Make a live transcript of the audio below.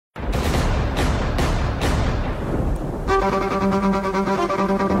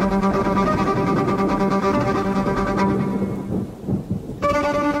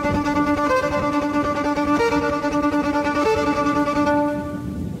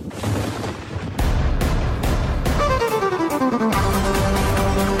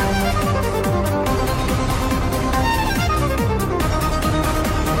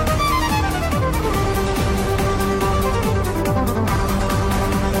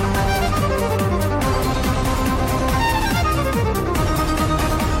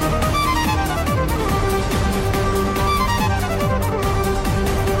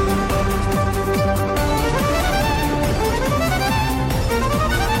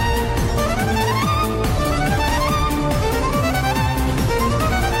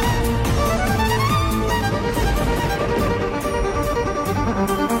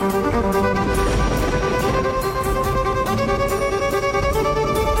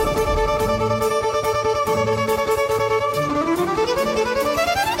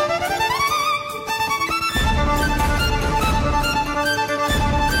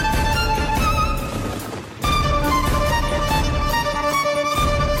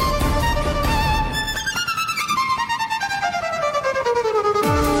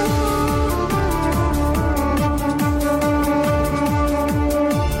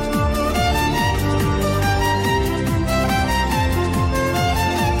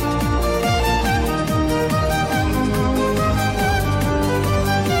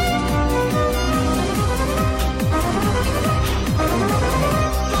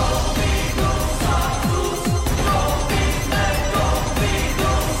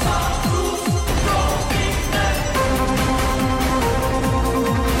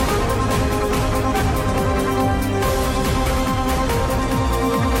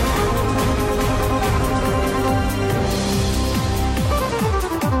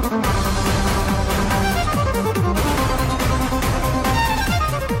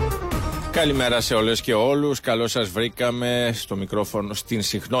Καλημέρα σε όλες και όλους. Καλώς σας βρήκαμε στο μικρόφωνο, στην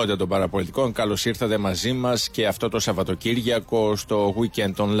συχνότητα των παραπολιτικών. Καλώς ήρθατε μαζί μας και αυτό το Σαββατοκύριακο στο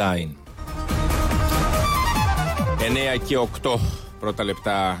Weekend Online. 9 και 8 πρώτα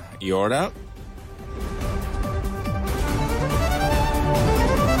λεπτά η ώρα.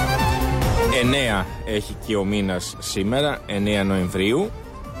 Εννέα έχει και ο μήνας σήμερα, 9 Νοεμβρίου.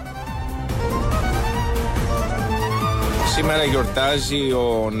 Σήμερα γιορτάζει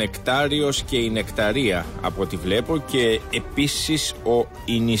ο Νεκτάριος και η Νεκταρία από ό,τι βλέπω, και επίσης ο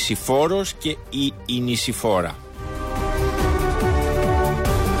Ινησιφόρος και η Ινησιφόρα.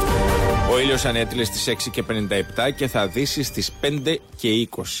 Ο ήλιος ανέτειλε στις 6 και 57 και θα δύσει στις 5 και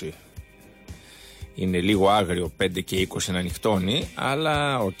 20. Είναι λίγο άγριο 5 και 20 να νυχτώνει,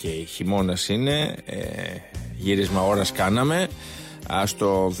 αλλά χειμώνας είναι, γύρισμα ώρας κάναμε. Ας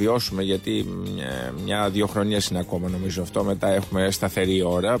το βιώσουμε, γιατί μια-δύο χρονιές είναι ακόμα νομίζω αυτό. Μετά έχουμε σταθερή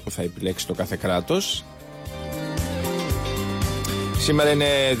ώρα που θα επιλέξει το κάθε κράτος. Σήμερα είναι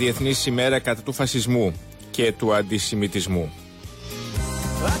Διεθνής ημέρα κατά του φασισμού και του αντισημιτισμού.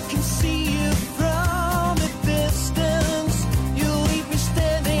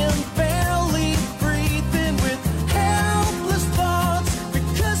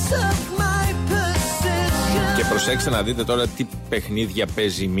 Προσέξτε να δείτε τώρα τι παιχνίδια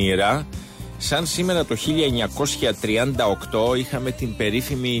παίζει η μοίρα. Σαν σήμερα το 1938 είχαμε την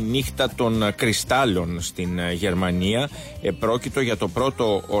περίφημη νύχτα των κρυστάλλων στην Γερμανία. Πρόκειτο για το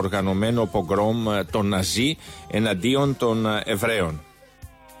πρώτο οργανωμένο πογκρόμ των Ναζί εναντίον των Εβραίων.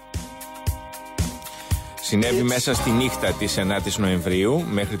 Συνέβη μέσα στη νύχτα της 9ης Νοεμβρίου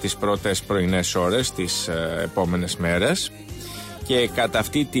μέχρι τις πρώτες πρωινές ώρες τις επόμενες μέρες. Και κατά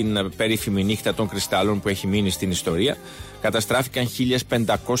αυτή την περίφημη νύχτα των κρυστάλλων που έχει μείνει στην ιστορία, καταστράφηκαν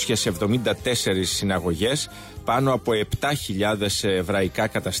 1574 συναγωγές, πάνω από 7.000 εβραϊκά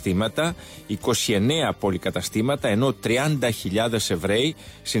καταστήματα, 29 πολυκαταστήματα, ενώ 30.000 Εβραίοι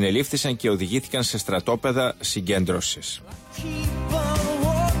συνελήφθησαν και οδηγήθηκαν σε στρατόπεδα συγκέντρωσης.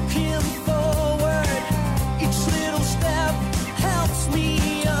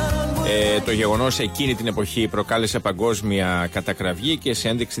 Το γεγονός εκείνη την εποχή προκάλεσε παγκόσμια κατακραυγή και σε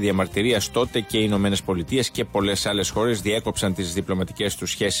ένδειξη διαμαρτυρίας τότε και οι Ηνωμένες Πολιτείες και πολλές άλλες χώρες διέκοψαν τις διπλωματικές τους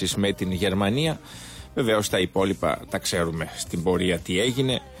σχέσεις με την Γερμανία. Βεβαίως τα υπόλοιπα τα ξέρουμε στην πορεία τι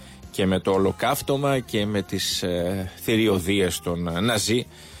έγινε, και με το ολοκαύτωμα και με τις θηριωδίες των Ναζί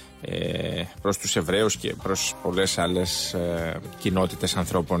προς τους Εβραίους και προς πολλές άλλες κοινότητες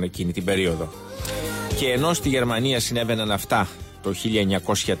ανθρώπων εκείνη την περίοδο. Και ενώ στη Γερμανία συνέβαιναν αυτά το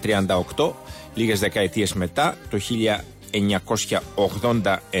 1938, λίγες δεκαετίες μετά, το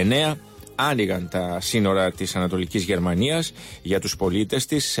 1989, άνοιγαν τα σύνορα της Ανατολικής Γερμανίας για τους πολίτες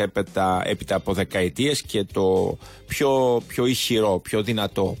της έπειτα από δεκαετίες, και το πιο ηχηρό, πιο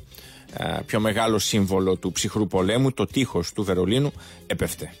δυνατό, πιο μεγάλο σύμβολο του ψυχρού πολέμου, το τείχος του Βερολίνου,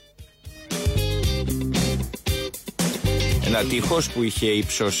 έπεφτε. Ένα τείχος που είχε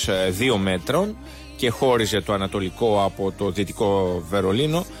ύψος 2 μέτρων και χώριζε το ανατολικό από το δυτικό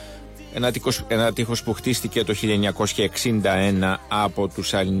Βερολίνο. Ένα τείχος που χτίστηκε το 1961 από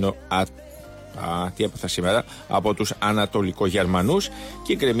τους από τους Ανατολικογερμανούς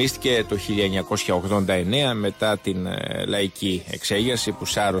και γκρεμίστηκε το 1989 μετά την λαϊκή εξέγερση που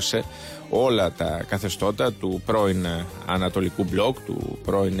σάρωσε όλα τα καθεστώτα του πρώην Ανατολικού Μπλοκ, του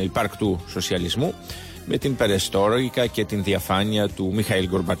πρώην υπαρκτού σοσιαλισμού, με την περεστόρικα και την διαφάνεια του Μιχαήλ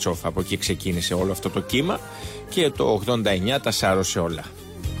Γκορμπατσόφ. Από εκεί ξεκίνησε όλο αυτό το κύμα και το 89 τα σάρωσε όλα.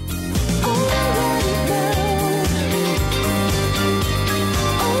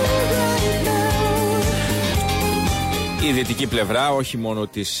 Η δυτική πλευρά, όχι μόνο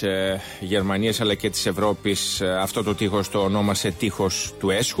της Γερμανίας αλλά και της Ευρώπης, αυτό το τείχος το ονόμασε τείχος του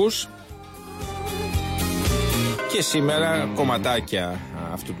έσχους, και σήμερα κομματάκια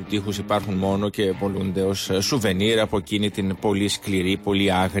αυτού του τείχους υπάρχουν μόνο και πολλούνται ως σουβενίρ από εκείνη την πολύ σκληρή,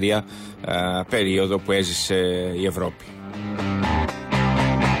 πολύ άγρια περίοδο που έζησε η Ευρώπη.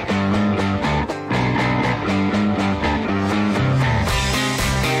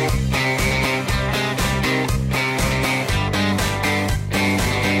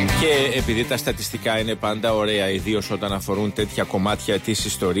 Και επειδή τα στατιστικά είναι πάντα ωραία, ιδίως όταν αφορούν τέτοια κομμάτια της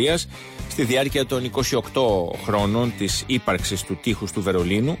ιστορίας, στη διάρκεια των 28 χρόνων της ύπαρξης του τείχους του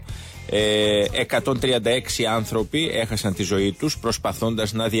Βερολίνου, 136 άνθρωποι έχασαν τη ζωή τους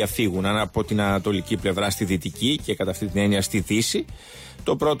προσπαθώντας να διαφύγουν από την ανατολική πλευρά στη δυτική και κατά αυτή την έννοια στη δύση.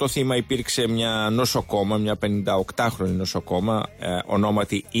 Το πρώτο θύμα υπήρξε μια νοσοκόμα, μια 58χρονη νοσοκόμα,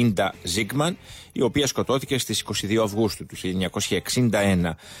 ονόματι Ίντα Ζίγμαν, η οποία σκοτώθηκε στις 22 Αυγούστου του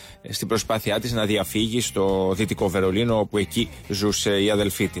 1961 στην προσπάθειά της να διαφύγει στο δυτικό Βερολίνο, όπου εκεί ζούσε η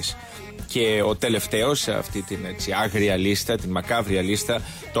αδελφή της. Και ο τελευταίος σε αυτή την άγρια λίστα, την μακάβρια λίστα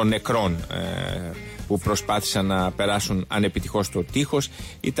των νεκρών που προσπάθησαν να περάσουν ανεπιτυχώς το τείχος,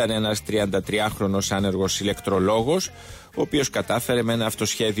 ήταν ένας 33χρονος άνεργος ηλεκτρολόγος, ο οποίος κατάφερε με ένα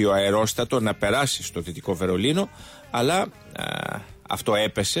αυτοσχέδιο αερόστατο να περάσει στο δυτικό Βερολίνο, αλλά αυτό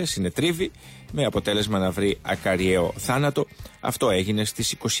έπεσε, συνετρίβη, με αποτέλεσμα να βρει ακαριαίο θάνατο. Αυτό έγινε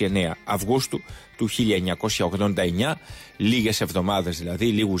στις 29 Αυγούστου του 1989, λίγες εβδομάδες δηλαδή,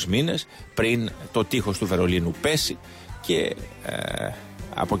 λίγους μήνες πριν το τείχος του Βερολίνου πέσει, και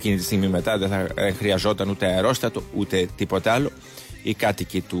από εκείνη τη στιγμή μετά δεν θα χρειαζόταν ούτε αερόστατο ούτε τίποτα άλλο. Οι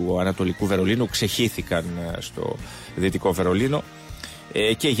κάτοικοι του Ανατολικού Βερολίνου ξεχύθηκαν στο δυτικό Βερολίνο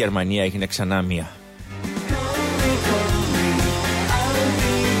και η Γερμανία έγινε ξανά μία.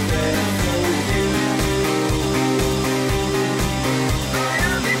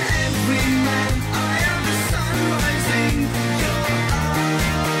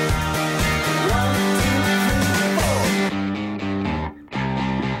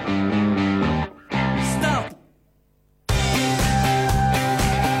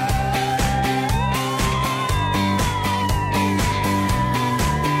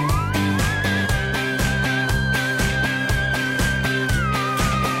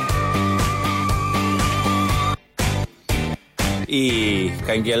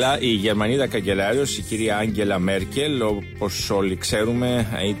 Η Γερμανίδα καγκελάριος, η κυρία Άγγελα Μέρκελ, όπως όλοι ξέρουμε,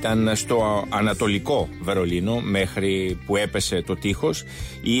 ήταν στο ανατολικό Βερολίνο μέχρι που έπεσε το τείχος.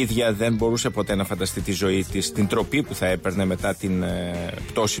 Η ίδια δεν μπορούσε ποτέ να φανταστεί τη ζωή της, την τροπή που θα έπαιρνε μετά την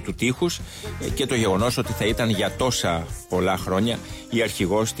πτώση του τείχους και το γεγονός ότι θα ήταν για τόσα πολλά χρόνια η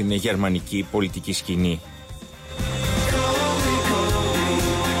αρχηγός στην γερμανική πολιτική σκηνή.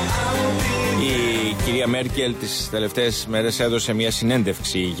 Η κυρία Μέρκελ τις τελευταίες μέρες έδωσε μια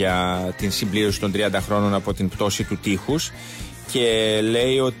συνέντευξη για την συμπλήρωση των 30 χρόνων από την πτώση του τείχους και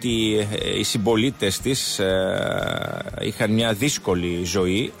λέει ότι οι συμπολίτες της είχαν μια δύσκολη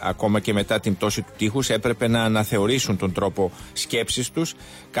ζωή. Ακόμα και μετά την πτώση του τείχους έπρεπε να αναθεωρήσουν τον τρόπο σκέψης τους.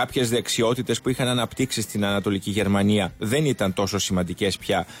 Κάποιες δεξιότητες που είχαν αναπτύξει στην Ανατολική Γερμανία δεν ήταν τόσο σημαντικές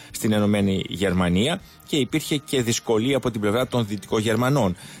πια στην Ενωμένη Γερμανία και υπήρχε και δυσκολία από την πλευρά των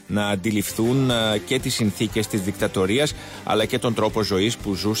Δυτικογερμανών να αντιληφθούν και τις συνθήκες της δικτατορίας αλλά και τον τρόπο ζωής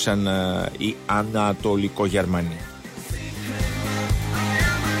που ζούσαν οι Ανατολικογερμανοί.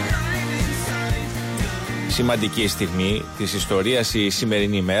 Σημαντική στιγμή της ιστορίας η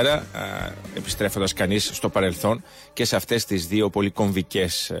σημερινή ημέρα, επιστρέφοντας κανείς στο παρελθόν και σε αυτές τις δύο πολύ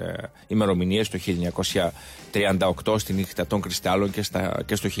κομβικές ημερομηνίες, το 1938 στη νύχτα των κρυστάλλων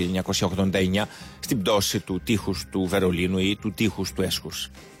και στο 1989 στην πτώση του τείχους του Βερολίνου ή του τείχους του έσχους.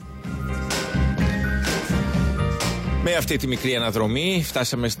 Με αυτή τη μικρή αναδρομή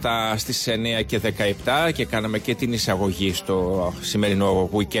φτάσαμε στις 9 και 17 και κάναμε και την εισαγωγή στο σημερινό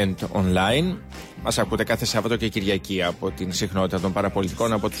Weekend Online. Μας ακούτε κάθε Σάββατο και Κυριακή από την συχνότητα των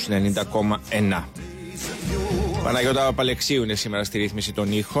παραπολιτικών από τους 90,1. Παναγιώτα Παπαλεξίου είναι σήμερα στη ρύθμιση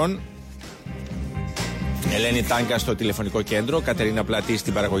των ήχων. Ελένη Τάγκα στο τηλεφωνικό κέντρο, Κατερίνα Πλατή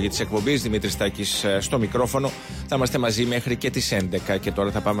στην παραγωγή της εκπομπής, Δημήτρης Τάκης στο μικρόφωνο. Θα είμαστε μαζί μέχρι και τις 11 και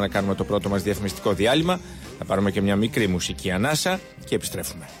τώρα θα πάμε να κάνουμε το πρώτο μας διαφημιστικό διάλειμμα. Θα πάρουμε και μια μικρή μουσική ανάσα και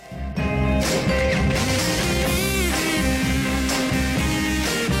επιστρέφουμε.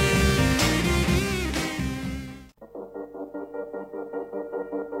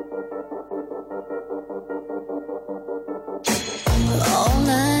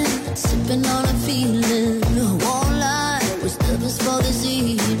 Sipping on a feeling, won't lie, was nervous for this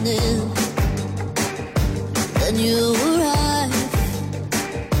evening. Then you arrived.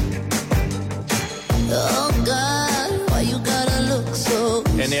 Oh God, why you gotta look so.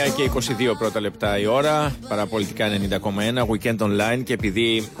 9 και 22 πρώτα λεπτά η ώρα, παραπολιτικά 90,1, Weekend Online. Και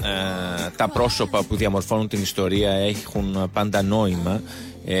επειδή τα πρόσωπα που διαμορφώνουν την ιστορία έχουν πάντα νόημα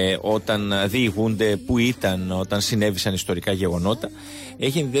όταν διηγούνται που ήταν όταν συνέβησαν ιστορικά γεγονότα,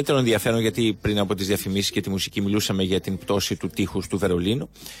 έχει ιδιαίτερο ενδιαφέρον, γιατί πριν από τις διαφημίσεις και τη μουσική μιλούσαμε για την πτώση του τείχους του Βερολίνου.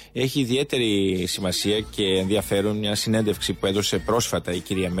 Έχει ιδιαίτερη σημασία και ενδιαφέρον μια συνέντευξη που έδωσε πρόσφατα η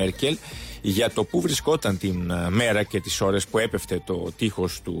κυρία Μέρκελ για το που βρισκόταν την μέρα και τις ώρες που έπεφτε το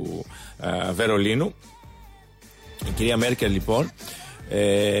τείχος του Βερολίνου. Η κυρία Μέρκελ λοιπόν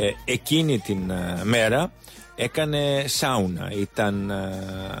εκείνη την μέρα έκανε σάουνα. Ήταν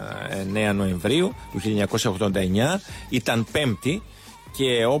 9 Νοεμβρίου του 1989, ήταν Πέμπτη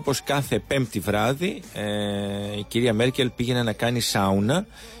και όπως κάθε Πέμπτη βράδυ η κυρία Μέρκελ πήγαινε να κάνει σάουνα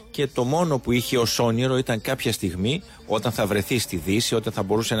και το μόνο που είχε ως όνειρο ήταν κάποια στιγμή όταν θα βρεθεί στη Δύση, όταν θα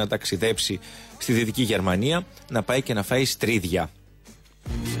μπορούσε να ταξιδέψει στη Δυτική Γερμανία, να πάει και να φάει στρίδια.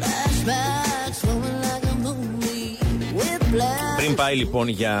 Πριν πάει λοιπόν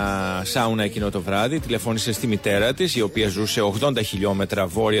για σάουνα εκείνο το βράδυ, τηλεφώνησε στη μητέρα της, η οποία ζούσε 80 χιλιόμετρα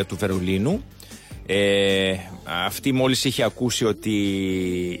βόρεια του Βερολίνου. Αυτή μόλις είχε ακούσει ότι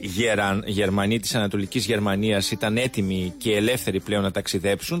οι Γερμανοί της Ανατολικής Γερμανίας ήταν έτοιμοι και ελεύθεροι πλέον να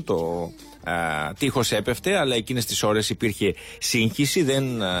ταξιδέψουν, το τείχος έπεφτε, αλλά εκείνες τις ώρες υπήρχε σύγχυση, δεν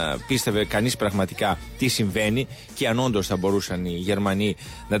πίστευε κανείς πραγματικά τι συμβαίνει και αν όντως θα μπορούσαν οι Γερμανοί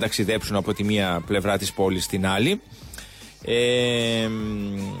να ταξιδέψουν από τη μία πλευρά της πόλης στην άλλη.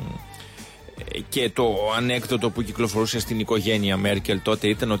 Και το ανέκδοτο που κυκλοφορούσε στην οικογένεια Μέρκελ τότε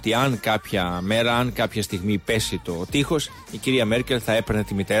ήταν ότι αν κάποια μέρα, αν κάποια στιγμή πέσει το τείχος, η κυρία Μέρκελ θα έπαιρνε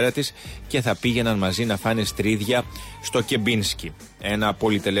τη μητέρα της και θα πήγαιναν μαζί να φάνε στρίδια στο Κεμπίνσκι, ένα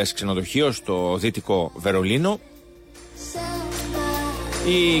πολυτελές ξενοδοχείο στο δυτικό Βερολίνο.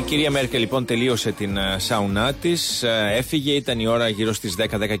 Η κυρία Μέρκελ λοιπόν τελείωσε την σάουνά της, έφυγε, ήταν η ώρα γύρω στις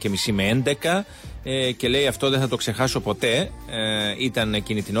 10:30 με 11 και λέει αυτό δεν θα το ξεχάσω ποτέ, ήταν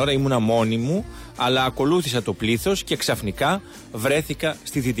εκείνη την ώρα, ήμουνα μόνη μου αλλά ακολούθησα το πλήθος και ξαφνικά βρέθηκα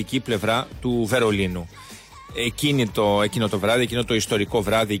στη δυτική πλευρά του Βερολίνου. Εκείνο το βράδυ, εκείνο το ιστορικό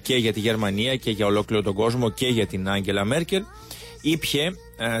βράδυ και για τη Γερμανία και για ολόκληρο τον κόσμο και για την Άγγελα Μέρκελ, ήπιε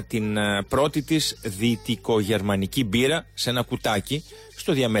την πρώτη της δυτικογερμανική μπύρα σε ένα κουτάκι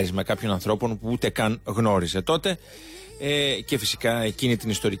στο διαμέρισμα κάποιων ανθρώπων που ούτε καν γνώριζε τότε. Και φυσικά εκείνη την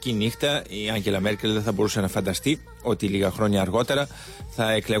ιστορική νύχτα η Άγγελα Μέρκελ δεν θα μπορούσε να φανταστεί ότι λίγα χρόνια αργότερα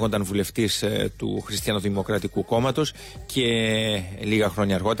θα εκλέγονταν βουλευτής του Χριστιανοδημοκρατικού Κόμματος και λίγα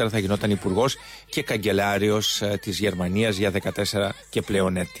χρόνια αργότερα θα γινόταν υπουργός και καγκελάριος της Γερμανίας για 14 και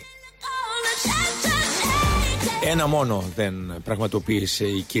πλέον έτη. Ένα μόνο δεν πραγματοποίησε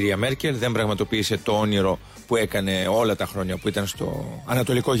η κυρία Μέρκελ, δεν πραγματοποίησε το όνειρο που έκανε όλα τα χρόνια που ήταν στο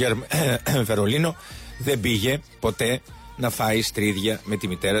Ανατολικό Βερολίνο. Δεν πήγε ποτέ να φάει στρίδια με τη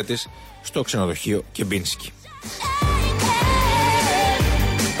μητέρα της στο ξενοδοχείο Κεμπίνσκι.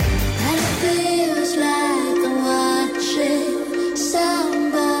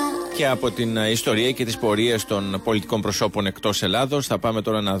 Και από την ιστορία και τις πορείες των πολιτικών προσώπων εκτός Ελλάδος θα πάμε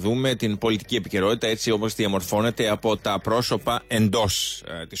τώρα να δούμε την πολιτική επικαιρότητα έτσι όπως διαμορφώνεται από τα πρόσωπα εντός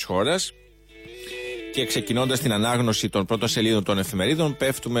της χώρας. Και ξεκινώντας την ανάγνωση των πρώτων σελίδων των εφημερίδων,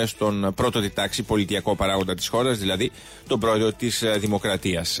 πέφτουμε στον πρώτο τάξη πολιτιακό παράγοντα της χώρας, δηλαδή τον πρόεδρο της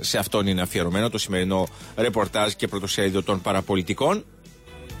Δημοκρατίας. Σε αυτόν είναι αφιερωμένο το σημερινό ρεπορτάζ και πρωτοσέλιδο των παραπολιτικών.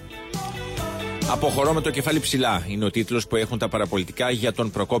 «Αποχωρώ με το κεφάλι ψηλά» είναι ο τίτλος που έχουν τα παραπολιτικά για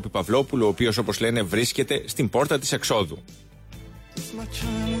τον Προκόπη Παυλόπουλο, ο οποίος, όπως λένε, βρίσκεται στην πόρτα της εξόδου.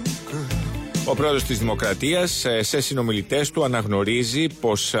 Ο πρόεδρος της Δημοκρατίας σε συνομιλητές του αναγνωρίζει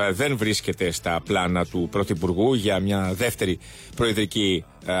πως δεν βρίσκεται στα πλάνα του Πρωθυπουργού για μια δεύτερη προεδρική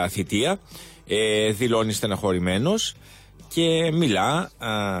θητεία. Δηλώνει στεναχωρημένος και μιλά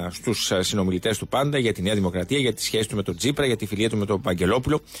στους συνομιλητές του πάντα για τη Νέα Δημοκρατία, για τη σχέση του με τον Τσίπρα, για τη φιλία του με τον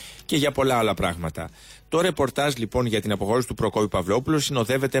Παγγελόπουλο και για πολλά άλλα πράγματα. Το ρεπορτάζ λοιπόν για την αποχώρηση του Προκόπη Παυλόπουλου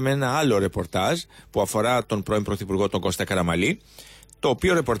συνοδεύεται με ένα άλλο ρεπορτάζ που αφορά τον πρώην Πρωθυπουργό τον Κώστα Καραμαλή. Το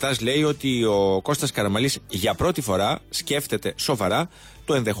οποίο ρεπορτάζ λέει ότι ο Κώστας Καραμαλής για πρώτη φορά σκέφτεται σοβαρά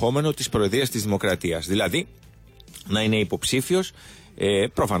το ενδεχόμενο της Προεδρίας της Δημοκρατίας. Δηλαδή να είναι υποψήφιος,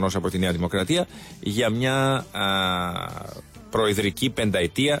 προφανώς από τη Νέα Δημοκρατία, για μια προεδρική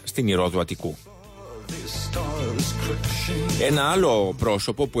πενταετία στην Ηρώδου Αττικού. Ένα άλλο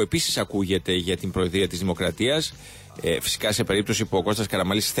πρόσωπο που επίσης ακούγεται για την Προεδρία της Δημοκρατίας, φυσικά σε περίπτωση που ο Κώστας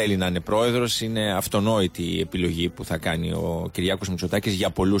Καραμαλής θέλει να είναι πρόεδρος, είναι αυτονόητη η επιλογή που θα κάνει ο Κυριάκος Μητσοτάκης για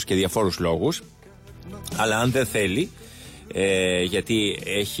πολλούς και διαφόρους λόγους. Αλλά αν δεν θέλει, γιατί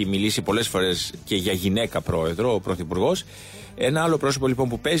έχει μιλήσει πολλές φορές και για γυναίκα πρόεδρο ο Πρωθυπουργός, ένα άλλο πρόσωπο λοιπόν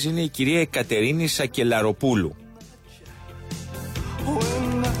που παίζει είναι η κυρία Εκατερίνη Σακελαροπούλου.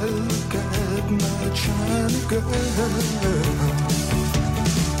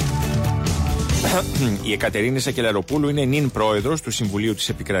 Η Εκατερίνη Σακελαροπούλου είναι νυν πρόεδρος του Συμβουλίου της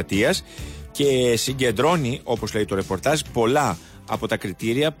Επικρατείας και συγκεντρώνει, όπως λέει το ρεπορτάζ, πολλά από τα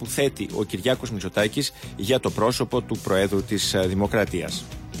κριτήρια που θέτει ο Κυριάκος Μητσοτάκης για το πρόσωπο του Προέδρου της Δημοκρατίας.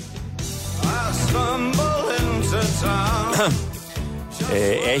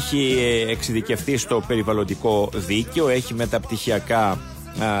 Έχει εξειδικευτεί στο περιβαλλοντικό δίκαιο, έχει μεταπτυχιακά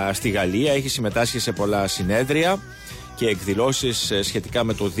στη Γαλλία, έχει συμμετάσχει σε πολλά συνέδρια και εκδηλώσεις σχετικά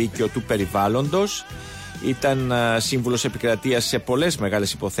με το δίκαιο του περιβάλλοντος. Ήταν σύμβουλος επικρατείας σε πολλές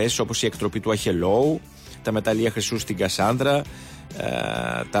μεγάλες υποθέσεις, όπως η εκτροπή του Αχελώου, τα μεταλλεία χρυσού στην Κασάνδρα,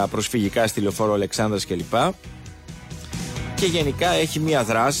 τα προσφυγικά στη λεωφόρο Αλεξάνδρας κλπ. Και γενικά έχει μια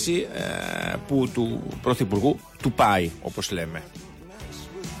δράση που του Πρωθυπουργού του πάει, όπως λέμε.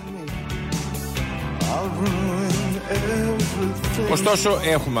 Ωστόσο,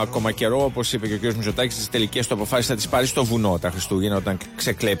 έχουμε ακόμα καιρό, όπως είπε και ο κ. Μητσοτάκης, τις τελικές του αποφάσεις θα τις πάρει στο βουνό τα Χριστούγεννα, όταν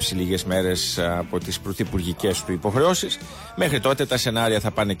ξεκλέψει λίγες μέρες από τις πρωθυπουργικές του υποχρεώσεις. Μέχρι τότε τα σενάρια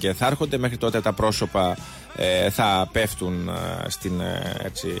θα πάνε και θα έρχονται, μέχρι τότε τα πρόσωπα θα πέφτουν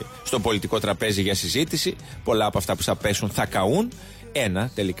στο πολιτικό τραπέζι για συζήτηση. Πολλά από αυτά που θα πέσουν θα καούν.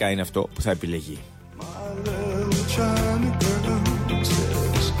 Ένα τελικά είναι αυτό που θα επιλεγεί.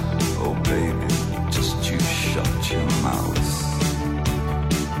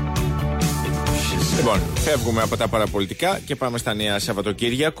 Λοιπόν, φεύγουμε από τα παραπολιτικά και πάμε στα νέα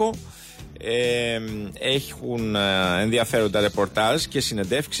Σαββατοκύριακο. Έχουν ενδιαφέροντα ρεπορτάζ και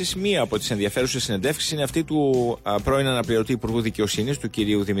συνεντεύξεις. Μία από τις ενδιαφέρουσες συνεντεύξεις είναι αυτή του πρώην αναπληρωτή Υπουργού Δικαιοσύνης, του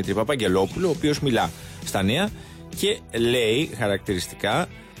κυρίου Δημήτρη Παπαγγελόπουλου, ο οποίος μιλά στα νέα και λέει χαρακτηριστικά: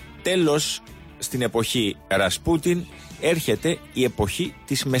 τέλος στην εποχή Ρασπούτιν, έρχεται η εποχή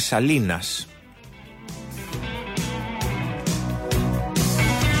της Μεσσαλίνας.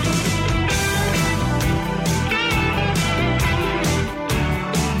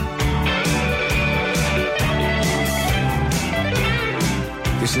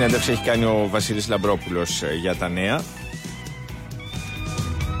 Τη συνέντευξη έχει κάνει ο Βασίλης Λαμπρόπουλος για τα νέα.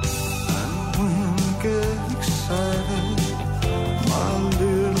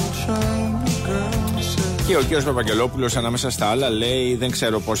 Και ο κύριος Παπαγγελόπουλος, ανάμεσα στα άλλα, λέει: δεν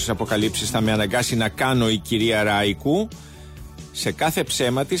ξέρω πόσες αποκαλύψεις θα με αναγκάσει να κάνω η κυρία Ράικου. Σε κάθε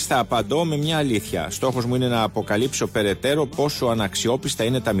ψέμα της θα απαντώ με μια αλήθεια. Στόχος μου είναι να αποκαλύψω περαιτέρω πόσο αναξιόπιστα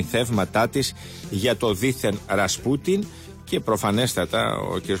είναι τα μυθεύματά της για το δίθεν Ρασπούτιν. Και προφανέστατα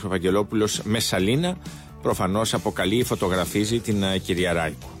ο κ. Παπαγγελόπουλος Μεσσαλίνα προφανώς αποκαλεί, φωτογραφίζει την κυρία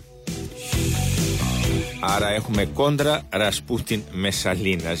Ράικου. Άρα έχουμε κόντρα Ρασπούτιν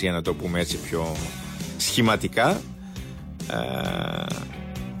Μεσσαλίνας, για να το πούμε έτσι πιο σχηματικά.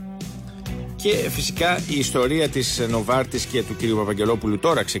 Και φυσικά η ιστορία της Νοβάρτης και του κυρίου Παπαγγελόπουλου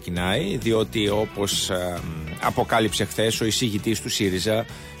τώρα ξεκινάει, διότι όπως αποκάλυψε χθες ο εισηγητής του ΣΥΡΙΖΑ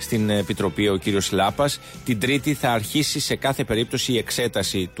στην Επιτροπή, ο κύριος Λάπας, την Τρίτη θα αρχίσει σε κάθε περίπτωση η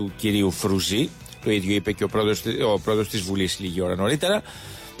εξέταση του κυρίου Φρουζή. Το ίδιο είπε και ο πρόεδρος της Βουλής λίγη ώρα νωρίτερα,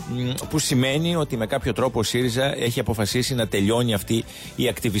 που σημαίνει ότι με κάποιο τρόπο ο ΣΥΡΙΖΑ έχει αποφασίσει να τελειώνει αυτή η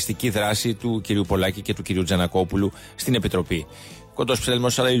ακτιβιστική δράση του κυρίου Πολάκη και του κυρίου Τζανακόπουλου στην Επιτροπή. Κοντός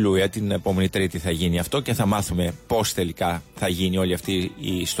ψέλμος αλληλούια, την επόμενη Τρίτη θα γίνει αυτό και θα μάθουμε πώς τελικά θα γίνει όλη αυτή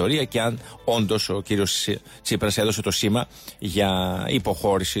η ιστορία και αν όντως ο κύριος Τσίπρας έδωσε το σήμα για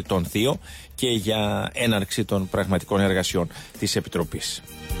υποχώρηση των θείων και για έναρξη των πραγματικών εργασιών της Επιτροπής.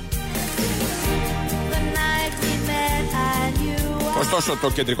 Ωστόσο,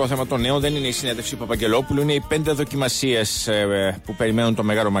 το κεντρικό θέμα των νέων δεν είναι η συνέντευξη Παπαγγελόπουλου, είναι οι 5 δοκιμασίες που περιμένουν το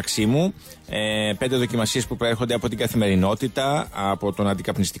Μέγαρο Μαξίμου. 5 δοκιμασίες που προέρχονται από την καθημερινότητα, από τον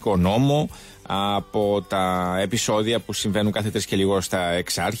αντικαπνιστικό νόμο, από τα επεισόδια που συμβαίνουν κάθε 3 και λίγο στα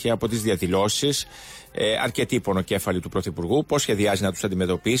Εξάρχεια, από τις διαδηλώσεις. Αρκετοί πονοκέφαλοι του Πρωθυπουργού, πώς σχεδιάζει να τους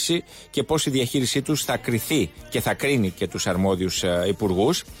αντιμετωπίσει και πώς η διαχείρισή τους θα κριθεί και θα κρίνει και τους αρμόδιους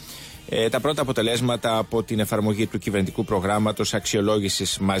υπουργούς. Τα πρώτα αποτελέσματα από την εφαρμογή του κυβερνητικού προγράμματος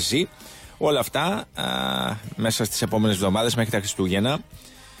αξιολόγησης μαζί. Όλα αυτά μέσα στις επόμενες εβδομάδες μέχρι τα Χριστούγεννα,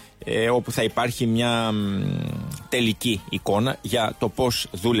 όπου θα υπάρχει μια τελική εικόνα για το πώς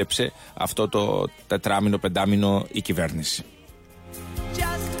δούλεψε αυτό το 4μηνο-5μηνο η κυβέρνηση.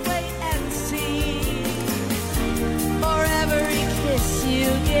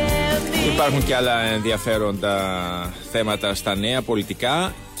 Υπάρχουν και άλλα ενδιαφέροντα θέματα στα νέα,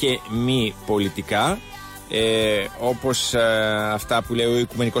 πολιτικά και μη πολιτικά, όπως αυτά που λέει ο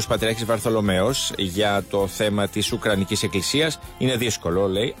Οικουμενικός Πατριάρχης Βαρθολομαίος για το θέμα της Ουκρανικής Εκκλησίας. Είναι δύσκολο,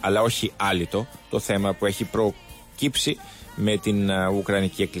 λέει, αλλά όχι άλυτο το θέμα που έχει προκύψει με την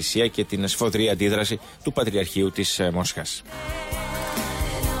Ουκρανική Εκκλησία και την σφοδρή αντίδραση του Πατριαρχείου της Μόσχας.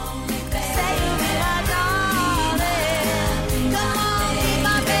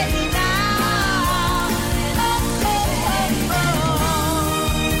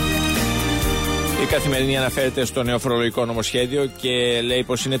 Η Καθημερινή αναφέρεται στο νέο φορολογικό νομοσχέδιο και λέει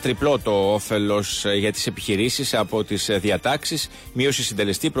πως είναι τριπλό το όφελος για τις επιχειρήσεις από τις διατάξεις: μείωση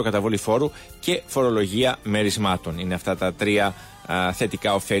συντελεστή, προκαταβολή φόρου και φορολογία μερισμάτων. Είναι αυτά τα 3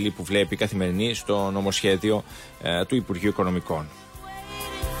 θετικά ωφέλη που βλέπει η Καθημερινή στο νομοσχέδιο του Υπουργείου Οικονομικών.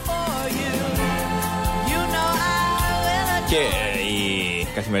 Και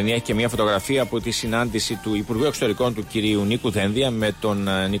η Καθημερινή έχει και μια φωτογραφία από τη συνάντηση του Υπουργού Εξωτερικών του κυρίου Νίκου Δένδια με τον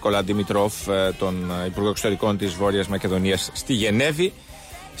Νικολά Δημητρόφ, τον Υπουργό Εξωτερικών της Βόρειας Μακεδονίας, στη Γενέβη,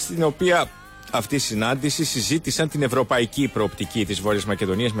 στην οποία αυτή η συνάντηση συζήτησαν την ευρωπαϊκή προοπτική της Βόρειας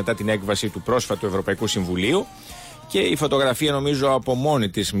Μακεδονίας μετά την έκβαση του πρόσφατου Ευρωπαϊκού Συμβουλίου, και η φωτογραφία νομίζω από μόνη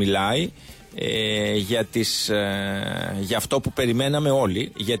της μιλάει για αυτό που περιμέναμε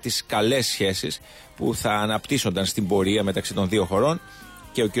όλοι, για τις καλές σχέσεις που θα αναπτύσσονταν στην πορεία μεταξύ των δύο χωρών,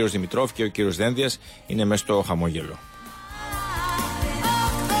 και ο κύριος Δημητρόφ και ο κύριος Δένδιας είναι μες στο χαμόγελο.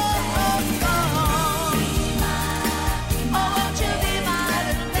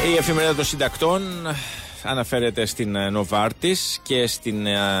 Η εφημερίδα των συντακτών αναφέρεται στην Νοβάρτης και στην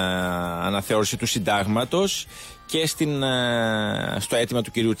αναθεώρηση του συντάγματος και στο αίτημα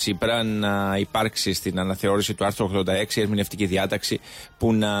του κυρίου Τσίπρα να υπάρξει στην αναθεώρηση του άρθρου 86 ερμηνευτική διάταξη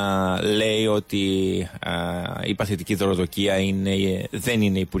που να λέει ότι η παθητική δωροδοκία δεν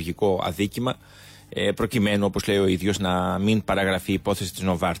είναι υπουργικό αδίκημα, προκειμένου, όπως λέει ο ίδιος, να μην παραγραφεί η υπόθεση της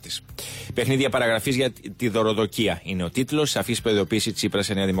Νοβάρτης. Παιχνίδια παραγραφής για τη δωροδοκία είναι ο τίτλος. Σαφής προειδοποίηση Τσίπρα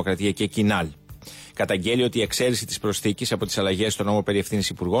σε Νέα Δημοκρατία και Κινάλ. Καταγγέλει ότι η εξαίρεση της προσθήκης από τις αλλαγές στον νόμο περί ευθύνης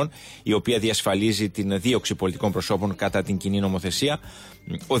υπουργών, η οποία διασφαλίζει την δίωξη πολιτικών προσώπων κατά την κοινή νομοθεσία,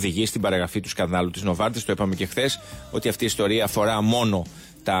 οδηγεί στην παραγραφή του σκανδάλου της Νοβάρτης. Το είπαμε και χθες ότι αυτή η ιστορία αφορά μόνο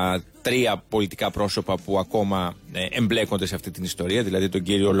τα 3 πολιτικά πρόσωπα που ακόμα εμπλέκονται σε αυτή την ιστορία, δηλαδή τον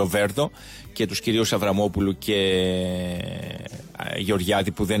κύριο Λοβέρδο και τους κυρίους Αβραμόπουλου και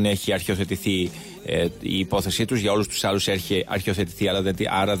Γεωργιάδη, που δεν έχει αρχιοθετηθεί η υπόθεσή τους. Για όλους τους άλλους έχει αρχιοθετηθεί,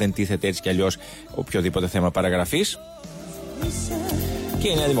 άρα δεν τίθεται έτσι κι αλλιώς οποιοδήποτε θέμα παραγραφής. Και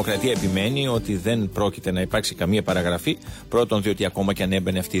η Νέα Δημοκρατία επιμένει ότι δεν πρόκειται να υπάρξει καμία παραγραφή. Πρώτον, διότι ακόμα και αν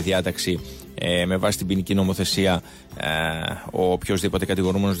έμπαινε αυτή η διάταξη με βάση την ποινική νομοθεσία, ο οποιοσδήποτε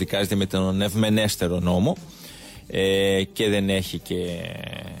κατηγορούμενος δικάζεται με τον ευμενέστερο νόμο και δεν έχει και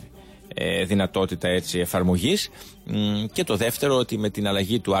δυνατότητα έτσι εφαρμογής. Και το δεύτερο, ότι με την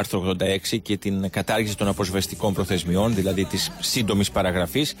αλλαγή του άρθρου 86 και την κατάργηση των αποσβεστικών προθεσμιών, δηλαδή της σύντομης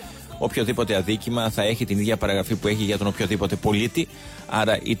παραγραφής, οποιοδήποτε αδίκημα θα έχει την ίδια παραγραφή που έχει για τον οποιοδήποτε πολίτη.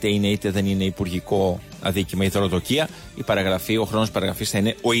 Άρα είτε είναι είτε δεν είναι υπουργικό αδίκημα η δωροδοκία, η παραγραφή, ο χρόνος παραγραφής θα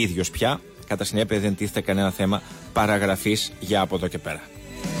είναι ο ίδιος πια. Κατά συνέπεια δεν τίθεται κανένα θέμα παραγραφής για από εδώ και πέρα.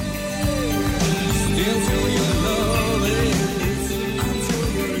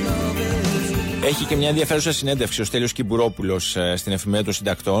 Έχει και μια ενδιαφέρουσα συνέντευξη ο Στέλιος Κυμπουρόπουλος στην εφημερίδα των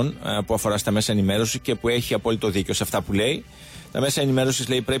συντακτών, που αφορά στα μέσα ενημέρωση και που έχει απόλυτο δίκιο σε αυτά που λέει. Τα μέσα ενημέρωσης,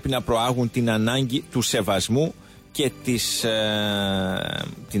 λέει, πρέπει να προάγουν την ανάγκη του σεβασμού και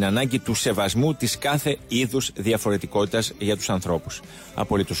την ανάγκη του σεβασμού της κάθε είδους διαφορετικότητας για τους ανθρώπους.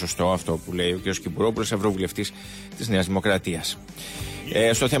 Απολύτως σωστό αυτό που λέει ο κ. Κυμπουρόπουλος, ευρωβουλευτής της Νέας Δημοκρατίας.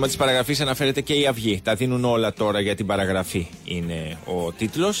 Στο θέμα της παραγραφής αναφέρεται και η Αυγή. Τα δίνουν όλα τώρα για την παραγραφή, είναι ο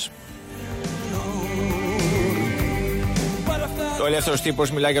τίτλος. Το Ελεύθερος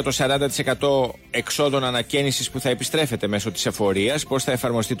Τύπος μιλάει για το 40% εξόδων ανακαίνησης που θα επιστρέφεται μέσω της εφορίας, πώς θα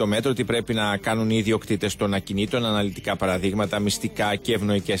εφαρμοστεί το μέτρο, τι πρέπει να κάνουν οι ιδιοκτήτες των ακινήτων, αναλυτικά παραδείγματα, μυστικά και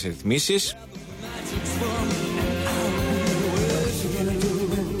ευνοϊκές ρυθμίσεις.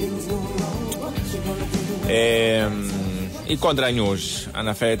 Η Contra News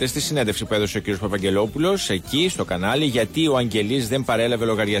αναφέρεται στη συνέντευξη που έδωσε ο κ. Παπαγγελόπουλος εκεί στο κανάλι, γιατί ο Αγγελής δεν παρέλαβε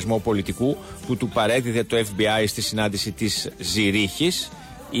λογαριασμό πολιτικού που του παρέδιδε το FBI στη συνάντηση της Ζηρίχης,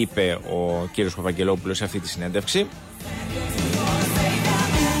 είπε ο κ. Παπαγγελόπουλος σε αυτή τη συνέντευξη.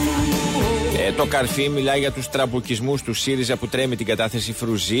 Το Καρφί μιλάει για τους τραμπουκισμούς του ΣΥΡΙΖΑ που τρέμει την κατάθεση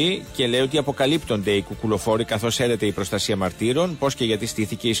Φρουζή και λέει ότι αποκαλύπτονται οι κουκουλοφόροι καθώς έρεται η προστασία μαρτύρων, πώς και γιατί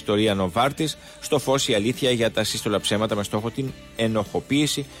στήθηκε η ιστορία Νοβάρτης, στο φως η αλήθεια για τα σύστολα ψέματα με στόχο την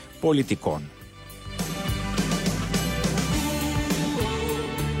ενοχοποίηση πολιτικών.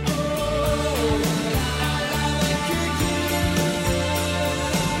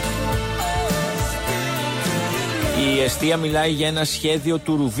 Η Εστία μιλάει για ένα σχέδιο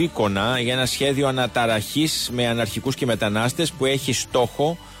του Ρουβίκονα, για ένα σχέδιο αναταραχής με αναρχικούς και μετανάστες που έχει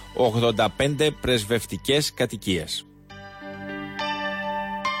στόχο 85 πρεσβευτικές κατοικίες.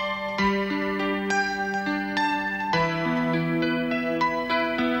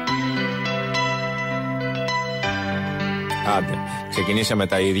 Άντε, ξεκινήσαμε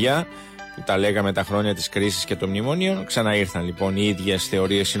τα ίδια που τα λέγαμε τα χρόνια της κρίσης και των μνημονίων. Ξαναήρθαν λοιπόν οι ίδιες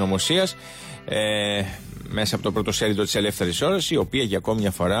θεωρίες συνωμοσίας μέσα από το πρωτοσέλιδο της Ελεύθερης Ώρας, η οποία για ακόμη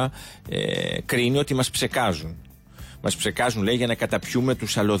μια φορά κρίνει ότι μας ψεκάζουν. Μας ψεκάζουν, λέει, για να καταπιούμε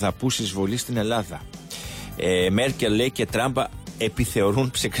τους αλλοδαπούς εισβολή στην Ελλάδα. Μέρκελ, λέει, και Τραμπ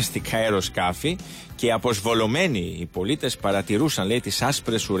επιθεωρούν ψεκαστικά αεροσκάφη και αποσβολωμένοι οι πολίτες παρατηρούσαν, λέει, τις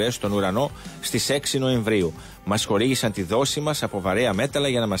άσπρες ουρές στον ουρανό στις 6 Νοεμβρίου. Μας χορήγησαν τη δόση μας από βαρέα μέταλλα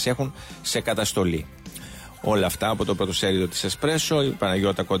για να μας έχουν σε καταστολή. Όλα αυτά από το πρωτοσέλιδο της Εσπρέσο. Η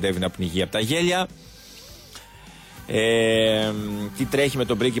Παναγιώτα κοντεύει να πνιγεί από τα γέλια. Τι τρέχει με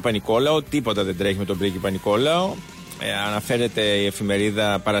τον πρίγκιπα Νικόλαο? Τίποτα δεν τρέχει με τον πρίγκιπα Νικόλαο. Αναφέρεται η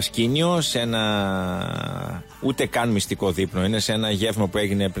εφημερίδα Παρασκήνιο σε ένα ούτε καν μυστικό δείπνο. Είναι σε ένα γεύμα που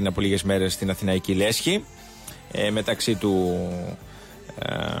έγινε πριν από λίγες μέρες στην Αθηναϊκή Λέσχη μεταξύ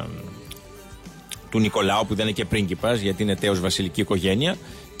του Νικολάου, που δεν είναι και πρίγκιπας γιατί είναι τέος βασιλική οικογένεια,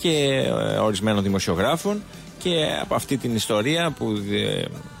 και ορισμένων δημοσιογράφων. Και από αυτή την ιστορία που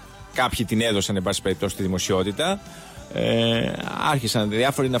κάποιοι την έδωσαν εν πάση περιπτώσει στη δημοσιότητα, άρχισαν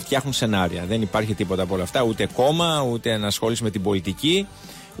διάφοροι να φτιάχνουν σενάρια. Δεν υπάρχει τίποτα από όλα αυτά, ούτε κόμμα, ούτε ενασχόληση με την πολιτική,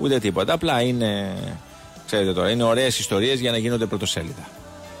 ούτε τίποτα. Απλά είναι, ξέρετε τώρα, είναι ωραίες ιστορίες για να γίνονται πρωτοσέλιδα.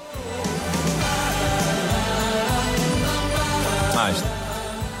 Μάλιστα.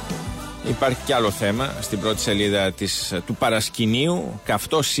 Υπάρχει κι άλλο θέμα στην πρώτη σελίδα του Παρασκηνίου.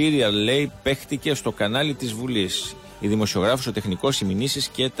 Καυτό σύριαλ, λέει, παίχτηκε στο κανάλι της Βουλής. Η δημοσιογράφος, ο τεχνικός, οι μηνύσεις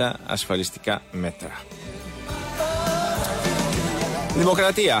και τα ασφαλιστικά μέτρα.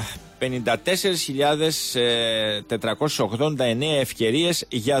 Δημοκρατία. 54.489 ευκαιρίες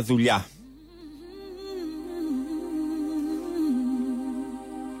για δουλειά.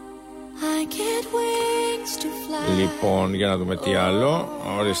 Λοιπόν, για να δούμε τι άλλο.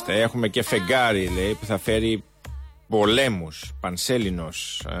 Ορίστε, έχουμε και φεγγάρι, λέει, που θα φέρει πολέμους,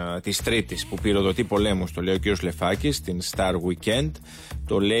 πανσέλινος της Τρίτης, που πυροδοτεί πολέμους. Το λέει ο κ. Λεφάκης στην Star Weekend.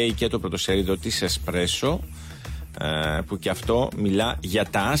 Το λέει και το πρωτοσέλιδο της Εσπρέσο, που και αυτό μιλά για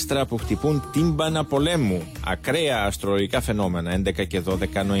τα άστρα που χτυπούν τύμπανα πολέμου. Ακραία αστρολογικά φαινόμενα. 11 και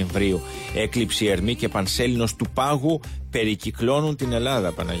 12 Νοεμβρίου. Έκλειψη Ερμή και πανσέλινος του πάγου περικυκλώνουν την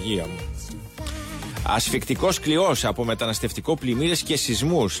Ελλάδα. Παναγία μου. Ασφικτικός κλειός από μεταναστευτικό πλημμύρες και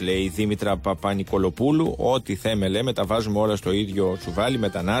σεισμούς, λέει η Δήμητρα Παπα-Νικολοπούλου. Ό,τι θέμε, λέμε, τα βάζουμε όλα στο ίδιο τσουβάλι.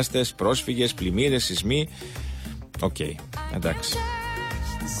 Μετανάστες, πρόσφυγες, πλημμύρες, σεισμοί. Οκ, εντάξει.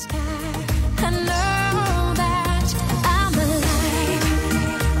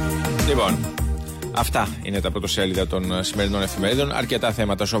 Λοιπόν, αυτά είναι τα πρωτοσέλιδα των σημερινών εφημερίδων. Αρκετά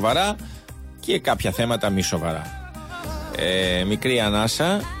θέματα σοβαρά και κάποια θέματα μη σοβαρά. Μικρή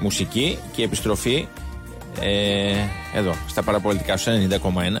ανάσα, μουσική και επιστροφή εδώ στα παραπολιτικά σου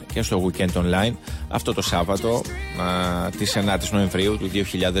 90,1 και στο Weekend Online αυτό το Σάββατο της 9ης Νοεμβρίου του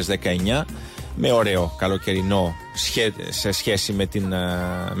 2019, με ωραίο καλοκαιρινό σε σχέση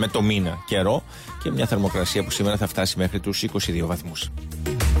με το μήνα καιρό και μια θερμοκρασία που σήμερα θα φτάσει μέχρι τους 22 βαθμούς.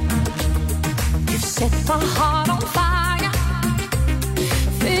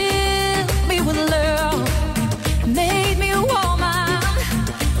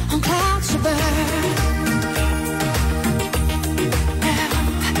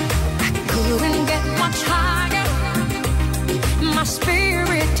 My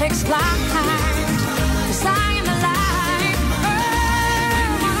spirit takes flight, 'cause I am alive.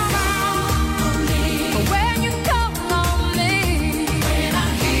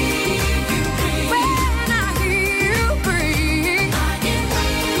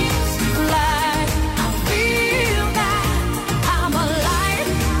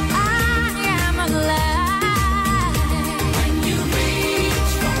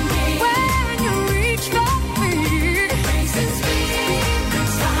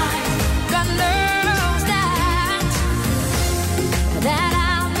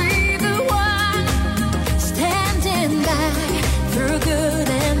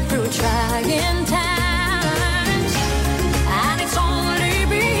 trying times, and it's only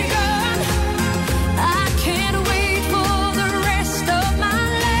begun. I can't wait for the rest of my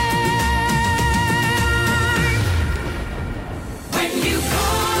life. When you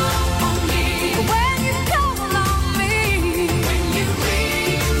call on me, when you call on me, when you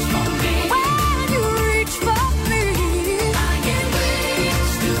reach for me, when you reach for me, I get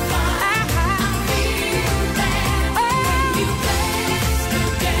wings to fly. I feel that when you bless the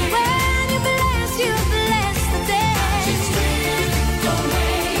day, when you bless the day, I just drift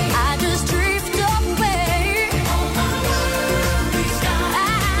away. I just drift away. All my worries gone.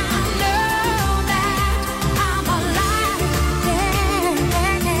 I know that I'm alive.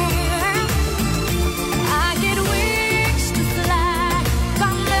 I get wings to fly.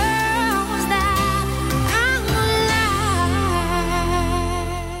 God knows that I'm alive.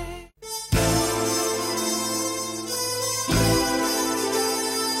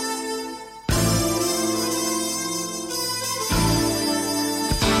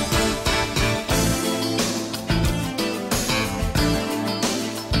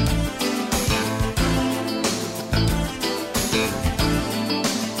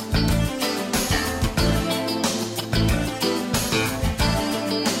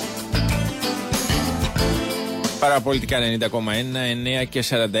 Παραπολιτικά 90,1, 9 και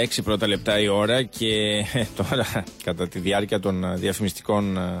 46 πρώτα λεπτά η ώρα και τώρα κατά τη διάρκεια των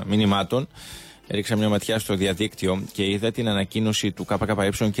διαφημιστικών μηνυμάτων έριξα μια ματιά στο διαδίκτυο και είδα την ανακοίνωση του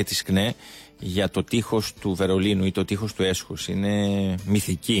ΚΚΕ και της ΚΝΕ για το τείχος του Βερολίνου ή το τείχος του Έσχους. Είναι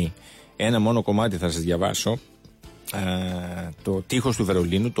μυθική. Ένα μόνο κομμάτι θα σας διαβάσω. Το τείχος του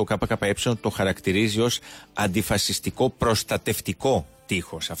Βερολίνου, το ΚΚΕ το χαρακτηρίζει ως αντιφασιστικό προστατευτικό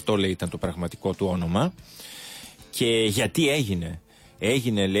τείχος. Αυτό λέει ήταν το πραγματικό του όνομα. Και γιατί έγινε?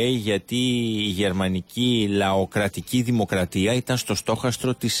 Έγινε, λέει, γιατί η γερμανική λαοκρατική δημοκρατία ήταν στο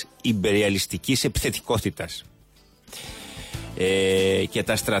στόχαστρο της ιμπεριαλιστικής επιθετικότητας. Και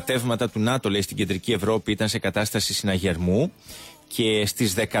τα στρατεύματα του ΝΑΤΟ, λέει, στην κεντρική Ευρώπη ήταν σε κατάσταση συναγερμού και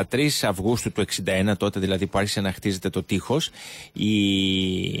στις 13 Αυγούστου του 1961, τότε δηλαδή που άρχισε να χτίζεται το τείχος, η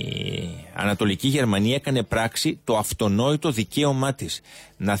Ανατολική Γερμανία έκανε πράξη το αυτονόητο δικαίωμά της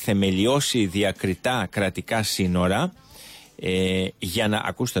να θεμελιώσει διακριτά κρατικά σύνορα για να,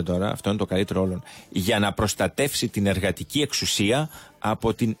 ακούστε τώρα, αυτό είναι το καλύτερο όλων, για να προστατεύσει την εργατική εξουσία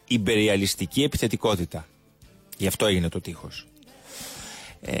από την ιμπεριαλιστική επιθετικότητα. Γι' αυτό έγινε το τείχος.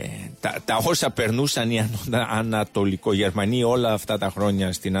 Τα όσα περνούσαν οι Ανατολικογερμανοί όλα αυτά τα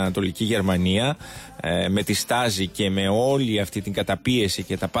χρόνια στην Ανατολική Γερμανία, με τη στάζη και με όλη αυτή την καταπίεση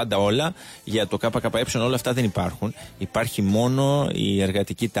και τα πάντα όλα, για το ΚΚΕ όλα αυτά δεν υπάρχουν. Υπάρχει μόνο η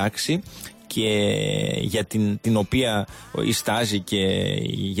εργατική τάξη, και για την οποία η Στάζη και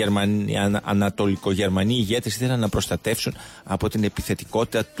οι Ανατολικογερμανοί ηγέτες ήθελαν να προστατεύσουν από την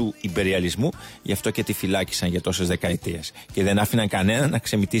επιθετικότητα του ιμπεριαλισμού, γι' αυτό και τη φυλάκισαν για τόσες δεκαετίες και δεν άφηναν κανένα να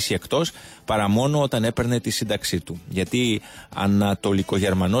ξεμητήσει εκτός παρά μόνο όταν έπαιρνε τη σύνταξή του, γιατί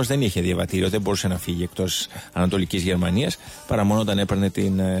Ανατολικογερμανός δεν είχε διαβατήριο, δεν μπορούσε να φύγει εκτός Ανατολικής Γερμανίας παρά μόνο όταν έπαιρνε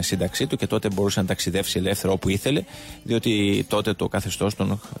την σύνταξή του, και τότε μπορούσε να ταξιδεύσει ελεύθερα όπου ήθελε, διότι τότε το καθεστώς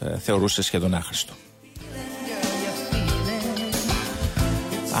τον θεωρούσε σχεδόν άχρηστο.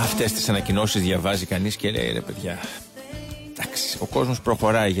 Αυτές τις ανακοινώσεις διαβάζει κανείς και λέει, ρε παιδιά, εντάξει, ο κόσμος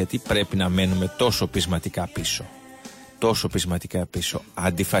προχωράει, γιατί πρέπει να μένουμε τόσο πεισματικά πίσω? Τόσο πεισματικά πίσω.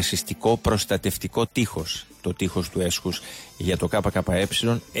 Αντιφασιστικό προστατευτικό τείχος, το τείχος του Έσχους για το ΚΚΕ,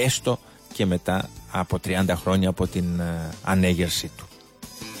 έστω και μετά από 30 χρόνια από την ανέγερσή του.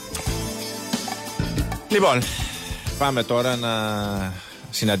 Λοιπόν, πάμε τώρα να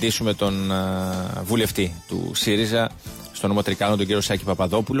συναντήσουμε τον βουλευτή του ΣΥΡΙΖΑ στο Νομό Τρικάνων, τον κύριο Σάκη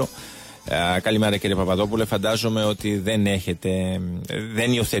Παπαδόπουλο. Καλημέρα, κύριε Παπαδόπουλε. Φαντάζομαι ότι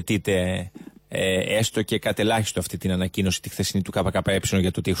δεν υιοθετείτε έστω και κατελάχιστο αυτή την ανακοίνωση τη χθεσινή του ΚΚΕ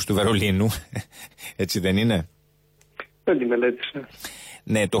για το τείχος του Βερολίνου. Έτσι δεν είναι? Δεν τη μελέτησα.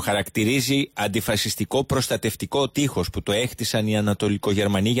 Ναι, το χαρακτηρίζει αντιφασιστικό προστατευτικό τείχος που το έχτισαν οι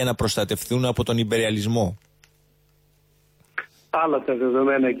Ανατολικογερμανοί για να προστατευθούν από τον ιμπεριαλισμό. Άλλα τα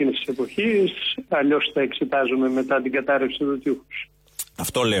δεδομένα εκείνης της εποχής, αλλιώς τα εξετάζουμε μετά την κατάρρευση του τείχους.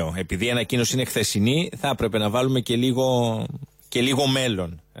 Αυτό λέω. Επειδή η ανακοίνωση είναι χθεσινή, θα έπρεπε να βάλουμε και λίγο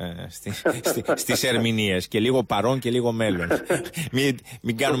μέλλον στις ερμηνείες. Και λίγο παρόν και λίγο μέλλον.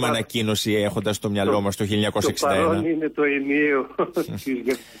 Μην κάνουμε ανακοίνωση έχοντας στο μυαλό μας το 1961. Το παρόν είναι το ενιαίο της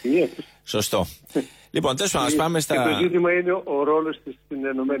Γερμανίας. Σωστό. Λοιπόν, τέλος πάντων, ας πάμε στα... Και το ζήτημα είναι ο ρόλος της στην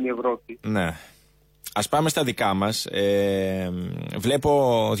Ενωμένη Ευρώπη. Ναι. Ας πάμε στα δικά μας.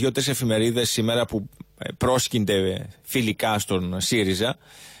 Βλέπω 2-3 εφημερίδες σήμερα που πρόσκυνται φιλικά στον ΣΥΡΙΖΑ.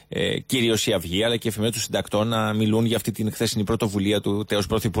 κυρίως η Αυγή αλλά και η Εφημερίδα των Συντακτών να μιλούν για αυτή την χθεσινή πρωτοβουλία του τέως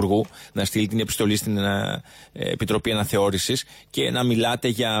Πρωθυπουργού να στείλει την επιστολή στην Επιτροπή Αναθεώρησης και να μιλάτε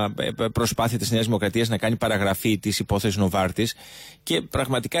για προσπάθεια της Νέας Δημοκρατίας να κάνει παραγραφή της υπόθεσης Νοβάρτης. Και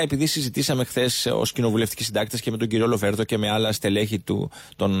πραγματικά, επειδή συζητήσαμε χθες ως κοινοβουλευτικοί συντάκτες και με τον κύριο Λοβέρδο και με άλλα στελέχη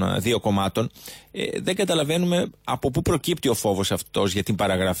των δύο κομμάτων, δεν καταλαβαίνουμε από πού προκύπτει ο φόβος αυτός για την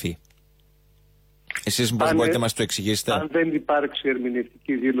παραγραφή. Εσείς μπορείτε να μας το εξηγήσετε? Αν δεν υπάρξει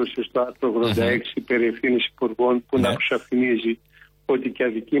ερμηνευτική δήλωση στο άρθρο 86 περί ευθύνης υπουργών που να αποσαφηνίζει ότι και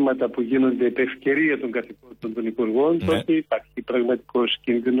αδικήματα που γίνονται επ' ευκαιρία των καθηκόντων των υπουργών, τότε υπάρχει πραγματικός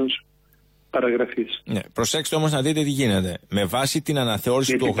κίνδυνος παραγραφής. Ναι. Προσέξτε όμως να δείτε τι γίνεται. Με βάση την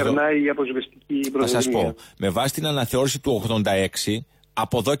αναθεώρηση του 86. Περνάει η αποσβεστική προθεσμία. Θα σας πω. Με βάση την αναθεώρηση του 86,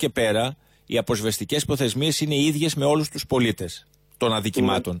 από εδώ και πέρα οι αποσβεστικές προθεσμίες είναι οι ίδιες με όλους τους πολίτες των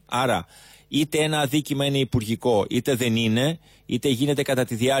αδικημάτων. Άρα, είτε ένα αδίκημα είναι υπουργικό, είτε δεν είναι, είτε γίνεται κατά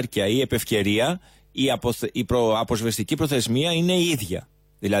τη διάρκεια ή επ' ευκαιρία, η αποσβεστική προθεσμία είναι η ίδια.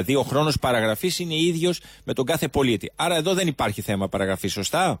 Δηλαδή, ο χρόνος παραγραφής είναι ίδιος με τον κάθε πολίτη. Άρα, εδώ δεν υπάρχει θέμα παραγραφής,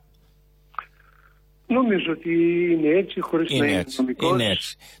 σωστά? Νομίζω ότι είναι έτσι, χωρίς να είναι νομικός. Είναι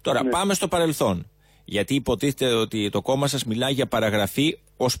έτσι. Τώρα, πάμε στο παρελθόν. Γιατί υποτίθεται ότι το κόμμα σας μιλάει για παραγραφή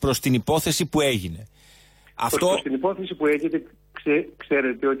ως προς την υπόθεση που έγινε. Ως προς την υπόθεση που έγινε,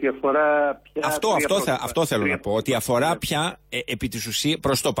 ξέρετε ότι αφορά πια. Αυτό θέλω να πω. Ότι αφορά πια, επί της ουσίας,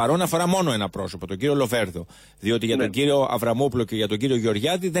 προς το παρόν αφορά μόνο ένα πρόσωπο, τον κύριο Λοβέρδο. Διότι για τον κύριο Αβραμόπουλο και για τον κύριο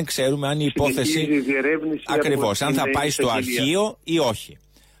Γεωργιάδη δεν ξέρουμε αν η υπόθεση. Ακριβώς, αν θα πάει στο αρχείο ή όχι.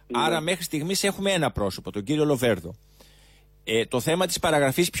 Άρα, μέχρι στιγμής έχουμε ένα πρόσωπο, τον κύριο Λοβέρδο. Το θέμα της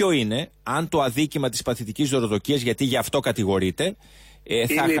παραγραφής ποιο είναι? Αν το αδίκημα της παθητικής δωροδοκίας, γιατί γι' αυτό κατηγορείται,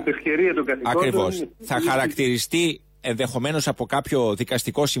 είναι η ευκαιρία των καθηκόντων. Ακριβώς. Θα χαρακτηριστεί ενδεχομένως από κάποιο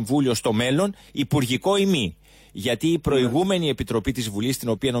δικαστικό συμβούλιο στο μέλλον υπουργικό ή μη. Γιατί η προηγούμενη επιτροπή της Βουλής, στην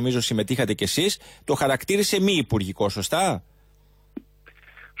οποία νομίζω συμμετείχατε κι εσείς, το χαρακτήρισε μη υπουργικό, σωστά?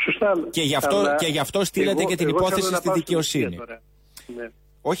 Σωστά. Και γι' αυτό στείλατε και την υπόθεση στη δικαιοσύνη. Ναι.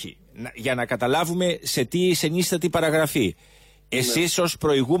 Όχι, για να καταλάβουμε σε τι συνίσταται η παραγραφή. Εσείς ως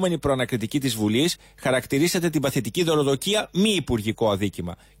προηγούμενη προανακριτική της Βουλής χαρακτηρίσατε την παθητική δωροδοκία μη υπουργικό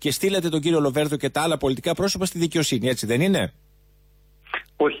αδίκημα και στείλατε τον κύριο Λοβέρδο και τα άλλα πολιτικά πρόσωπα στη δικαιοσύνη, έτσι δεν είναι?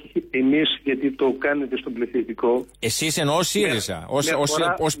 Όχι, εμείς γιατί το κάνετε στον πληθυντικό. Εσείς εννοώ ΣΥΡΙΖΑ,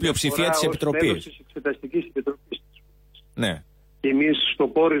 ως πλειοψηφία της Επιτροπής. Μέλος της Εξεταστικής Επιτροπής. Ναι. Και εμείς στο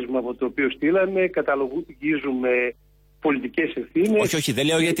πόρισμα από το οποίο στείλαμε καταλογίζουμε πολιτικές ευθύνες. Όχι, δεν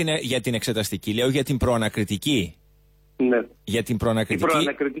λέω για την εξεταστική, λέω για την προανακριτική. Ναι. Για την προανακριτική. Η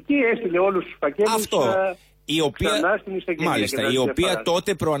προανακριτική έστειλε όλους τους φακέλους. Αυτό. Η οποία, στην εισαγγελία. Μάλιστα, η οποία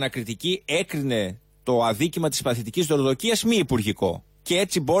τότε προανακριτική έκρινε το αδίκημα της παθητικής δωροδοκίας μη υπουργικό. Και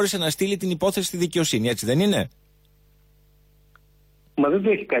έτσι μπόρεσε να στείλει την υπόθεση στη δικαιοσύνη, έτσι δεν είναι? Μα δεν το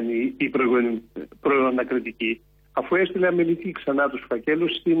έχει κάνει η προηγούμενη προανακριτική, αφού έστειλε αμελητή ξανά τους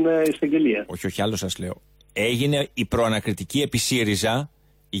φακέλους στην εισαγγελία. Όχι, άλλο σας λέω. Έγινε η προανακριτική επί ΣΥΡΙΖΑ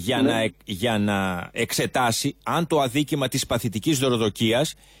για να εξετάσει αν το αδίκημα της παθητικής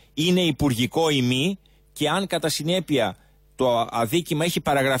δωροδοκίας είναι υπουργικό ή μη και αν κατά συνέπεια το αδίκημα έχει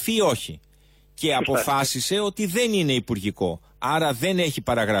παραγραφεί ή όχι. Και αποφάσισε ότι δεν είναι υπουργικό. Άρα δεν έχει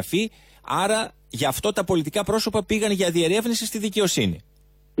παραγραφεί. Άρα γι' αυτό τα πολιτικά πρόσωπα πήγαν για διερεύνηση στη δικαιοσύνη.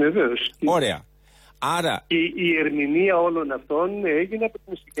 Βεβαίως. Ωραία. Άρα, η ερμηνεία όλων αυτών έγινε από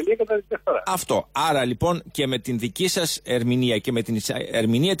την εισαγγελία κατά τη διαφθορά. Αυτό. Άρα λοιπόν και με την δική σας ερμηνεία και με την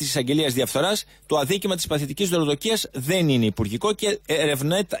ερμηνεία της εισαγγελίας διαφθοράς, το αδίκημα της παθητικής δωροδοκίας δεν είναι υπουργικό και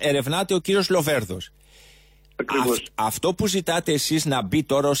ερευνάται ο κύριος Λοβέρδος. Αυτό που ζητάτε εσείς να μπει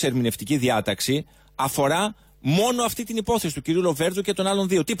τώρα ως ερμηνευτική διάταξη αφορά μόνο αυτή την υπόθεση του κυρίου Λοβέρδου και των άλλων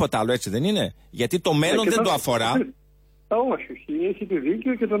δύο. Τίποτα άλλο, έτσι δεν είναι? Γιατί το μέλλον δεν το αφορά. Όχι, έχετε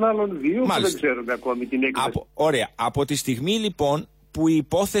δίκιο και των άλλων δύο που δεν ξέρουμε ακόμη την έκβαση. Ωραία. Από τη στιγμή λοιπόν που η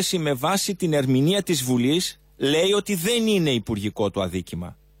υπόθεση με βάση την ερμηνεία της Βουλής λέει ότι δεν είναι υπουργικό το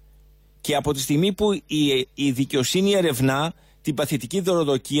αδίκημα και από τη στιγμή που η δικαιοσύνη ερευνά την παθητική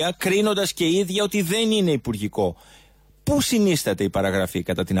δωροδοκία κρίνοντας και η ίδια ότι δεν είναι υπουργικό, πού συνίσταται η παραγραφή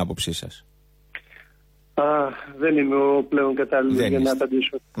κατά την άποψή σας? Δεν είμαι ο πλέον κατάλληλος για να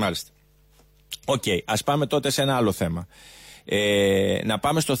απαντήσω. Μάλιστα. Οκ, ας πάμε τότε σε ένα άλλο θέμα. Να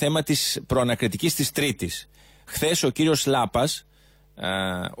πάμε στο θέμα της προανακριτικής της Τρίτης. Χθες ο κύριος Λάπας,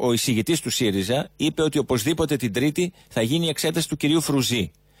 ο εισηγητής του ΣΥΡΙΖΑ, είπε ότι οπωσδήποτε την Τρίτη θα γίνει η εξέταση του κυρίου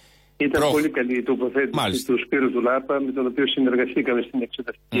Φρουζή. Ήταν πολύ καλή η τοποθέτηση του Σπύρου του Λάπα, με τον οποίο συνεργαστήκαμε στην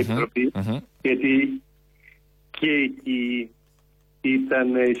Εξεταστική Επιτροπή, γιατί και εκεί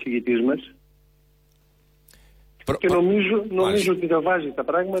ήταν εισηγητής μας. Και νομίζω ότι θα βάζει τα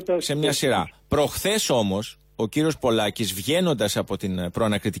πράγματα σε μια σειρά. Προχθές όμως ο κύριος Πολάκης, βγαίνοντας από την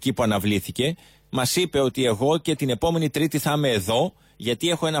προανακριτική που αναβλήθηκε, μας είπε ότι εγώ και την επόμενη Τρίτη θα είμαι εδώ, γιατί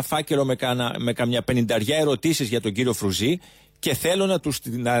έχω ένα φάκελο με καμιά 50 ερωτήσεις για τον κύριο Φρουζή και θέλω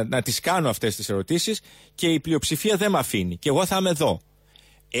να τις κάνω αυτές τις ερωτήσεις και η πλειοψηφία δεν με αφήνει και εγώ θα είμαι εδώ.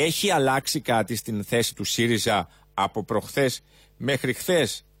 Έχει αλλάξει κάτι στην θέση του ΣΥΡΙΖΑ από προχθές μέχρι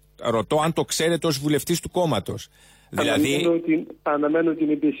χθες? Ρωτώ αν το ξέρετε ως βουλευτής του κόμματος. Δηλαδή... Αναμένω την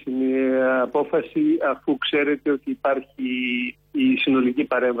επίσημη απόφαση, αφού ξέρετε ότι υπάρχει η συνολική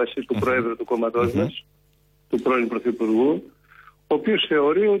παρέμβαση του Προέδρου του κόμματός μας, του πρώην Πρωθυπουργού, ο οποίος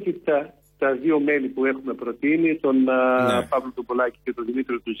θεωρεί ότι τα δύο μέλη που έχουμε προτείνει, τον Παύλο του Πολάκη και τον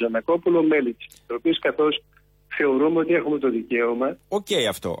Δημήτριο του Τζανακόπουλο, μέλη της Επιτροπής, καθώς θεωρούμε ότι έχουμε το δικαίωμα. Οκ,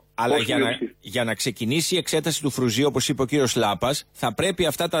 αυτό. Αλλά για να ξεκινήσει η εξέταση του Φρουζή, όπως είπε ο κύριος Λάπας, θα πρέπει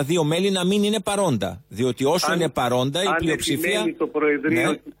αυτά τα δύο μέλη να μην είναι παρόντα. Διότι όσο είναι παρόντα, η πλειοψηφία. Αν το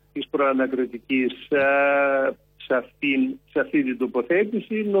Προεδρείο της Προανακριτικής σε αυτή την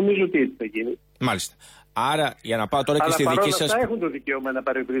τοποθέτηση, νομίζω ότι έτσι θα γίνει. Μάλιστα. Άρα, για να πάω τώρα και στη δική σας. Αλλά έχουν το δικαίωμα να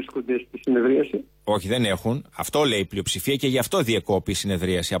παρευρίσκονται στη συνεδρίαση. Όχι, δεν έχουν. Αυτό λέει η πλειοψηφία και γι' αυτό διεκόπη η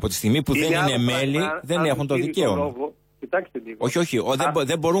συνεδρίαση. Από τη στιγμή που δεν είναι μέλη, δεν έχουν το δικαίωμα. Κοιτάξτε λίγο. Όχι.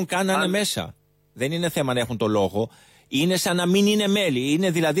 Δεν μπορούν καν να είναι μέσα. Δεν είναι θέμα να έχουν το λόγο. Είναι σαν να μην είναι μέλη.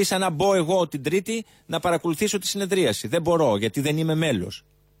 Είναι δηλαδή σαν να μπω εγώ την Τρίτη να παρακολουθήσω τη συνεδρίαση. Δεν μπορώ, γιατί δεν είμαι μέλος.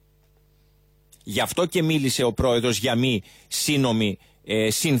 Γι' αυτό και μίλησε ο πρόεδρος για μη σύνομη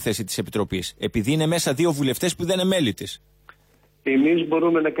σύνθεση της Επιτροπής. Επειδή είναι μέσα δύο βουλευτές που δεν είναι μέλη της. Εμείς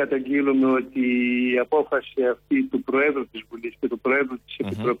μπορούμε να καταγγείλουμε ότι η απόφαση αυτή του Προέδρου της Βουλής και του Προέδρου της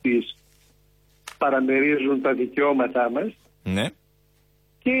Επιτροπής παραμερίζουν τα δικαιώματά μας. Ναι.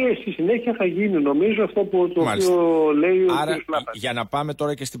 Και στη συνέχεια θα γίνει, νομίζω, αυτό που οποίο λέει ο κύριος Λάπας. Για να πάμε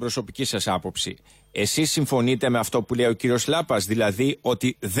τώρα και στην προσωπική σας άποψη. Εσείς συμφωνείτε με αυτό που λέει ο κύριος Λάπας, δηλαδή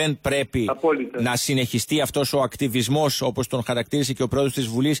ότι δεν πρέπει να συνεχιστεί αυτός ο ακτιβισμός, όπως τον χαρακτήρισε και ο πρόεδρος της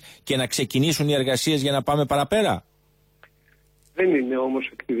Βουλής, και να ξεκινήσουν οι εργασίες για να πάμε παραπέρα? Δεν είναι όμως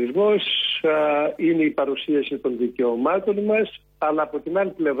ακτιβισμός, είναι η παρουσίαση των δικαιωμάτων μας, αλλά από την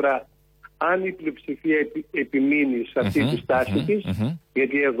άλλη πλευρά, αν η πλειοψηφία επιμείνει σε αυτή τη στάση της,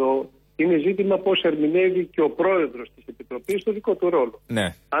 γιατί εδώ είναι ζήτημα πώς ερμηνεύει και ο πρόεδρος της Επιτροπής το δικό του ρόλο.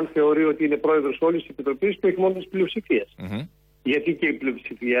 Ναι. Αν θεωρεί ότι είναι πρόεδρος όλης της Επιτροπής, το έχει μόνο της πλειοψηφίας. Γιατί και η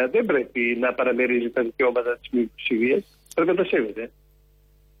πλειοψηφία δεν πρέπει να παραμερίζει τα δικαιώματα της πλειοψηφίας, πρέπει να τα σέβεται.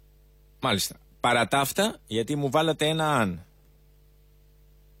 Μάλιστα. Παρά τα αυτά, γιατί μου βάλατε ένα αν.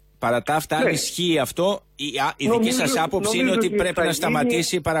 Παρά τα αυτά, αν ισχύει αυτό, η δική σας άποψη είναι ότι πρέπει να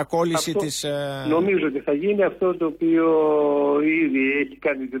σταματήσει η παρακόλληση της... Νομίζω ότι θα γίνει αυτό το οποίο ήδη έχει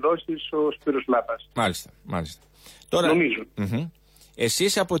κάνει δηλώσεις ο Σπύρος Λάπας. Μάλιστα. Τώρα, νομίζω.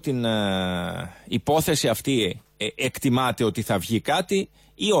 Εσείς από την υπόθεση αυτή εκτιμάτε ότι θα βγει κάτι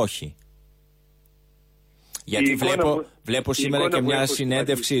ή όχι? Γιατί βλέπω σήμερα και μια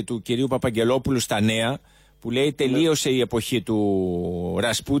συνέντευξη του κυρίου Παπαγγελόπουλου στα Νέα, που λέει τελείωσε η εποχή του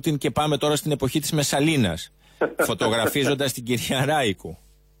Ρασπούτιν και πάμε τώρα στην εποχή της Μεσσαλίνας, φωτογραφίζοντας την κυρία Ράικου.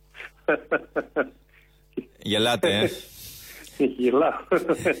 Γελάτε,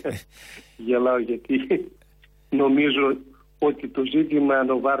 Γελάω γιατί νομίζω ότι το ζήτημα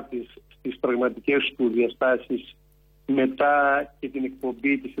ανοβάρτης στις πραγματικές του διαστάσεις μετά και την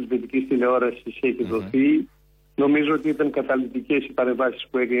εκπομπή της ελβετικής τηλεόρασης έχει δοθεί. Νομίζω ότι ήταν καταλυτικές οι παρεμβάσεις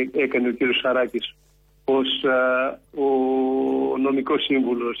που έκανε ο κύριος Σαράκης ως ο νομικός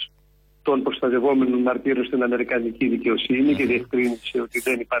σύμβουλος των προστατευόμενων μαρτύρων στην Αμερικανική δικαιοσύνη και διευκρίνησε ότι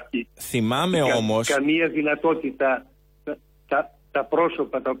δεν υπάρχει καμία δυνατότητα τα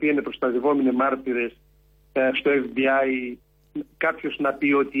πρόσωπα τα οποία είναι προστατευόμενοι μάρτυρες στο FBI κάποιος να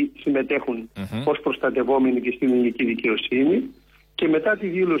πει ότι συμμετέχουν ως προστατευόμενοι και στην ελληνική δικαιοσύνη. Και μετά τη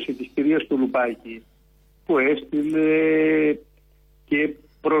δήλωση της κυρίας του Λουπάκη που έστειλε και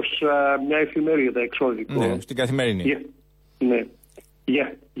προς μια εφημερίδα εξώδικο, στην Καθημερινή,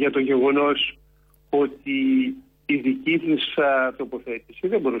 για το γεγονός ότι η δική της τοποθέτηση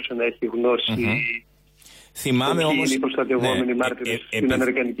δεν μπορούσε να έχει γνώση. Θυμάμαι όμως, οι προστατευόμενοι μάρτυρες στην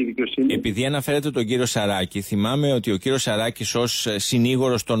Αμερικανική δικαιοσύνη. Επειδή αναφέρετε τον κύριο Σαράκη, θυμάμαι ότι ο κύριος Σαράκης ως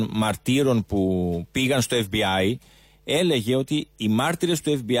συνήγορος των μαρτύρων που πήγαν στο FBI έλεγε ότι οι μάρτυρες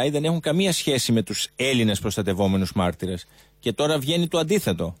του FBI δεν έχουν καμία σχέση με τους Έλληνες προστατευόμενους μάρτυρες. Και τώρα βγαίνει το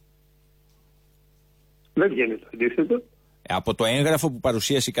αντίθετο. Δεν βγαίνει το αντίθετο. Από το έγγραφο που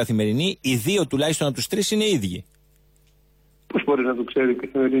παρουσίασε η Καθημερινή, οι δύο τουλάχιστον από τους τρεις είναι ίδιοι. Πώς μπορεί να το ξέρει η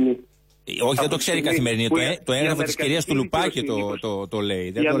Καθημερινή? Όχι, δεν το ξέρει η Καθημερινή. Το έγγραφο της κυρίας του Λουπάκη το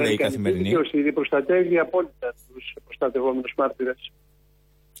λέει. Δεν το λέει η Καθημερινή. Η δικαιοσύνη προστατεύει απόλυτα τους προστατευόμενους μάρτυρες.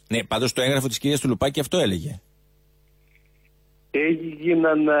 Ναι, πάντως το έγγραφο της κυρίας του Λουπάκη αυτό έλεγε.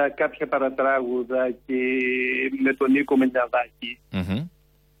 έγιναν κάποια παρατράγουδα και με τον Νίκο Μενιαδάκη,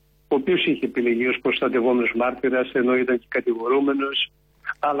 ο οποίος είχε επιλεγεί ως προστατευόμενος μάρτυρας, ενώ ήταν και κατηγορούμενος.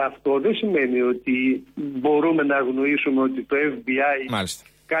 Αλλά αυτό δεν σημαίνει ότι μπορούμε να αγνοήσουμε ότι το FBI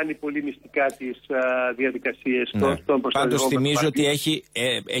κάνει πολύ μυστικά τις διαδικασίες των προστατευόμενων. Πάντως θυμίζω ότι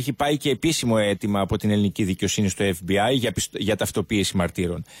έχει πάει και επίσημο αίτημα από την ελληνική δικαιοσύνη στο FBI για ταυτοποίηση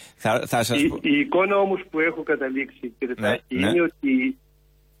μαρτύρων. Η εικόνα όμως που έχω καταλήξει, κύριε Τάκη, είναι ότι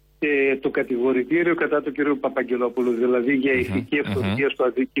το κατηγορητήριο κατά του κ. Παπαγγελόπουλου, δηλαδή για ηθική αυτουργία στο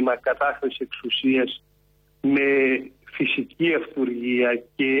αδίκημα κατάχρηση εξουσίας με φυσική αυτουργία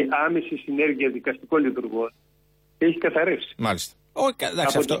και άμεση συνέργεια δικαστικών λειτουργών, έχει καταρρεύσει. Μάλιστα.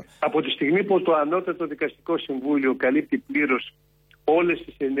 Από τη στιγμή που το Ανώτατο Δικαστικό Συμβούλιο καλύπτει πλήρως όλες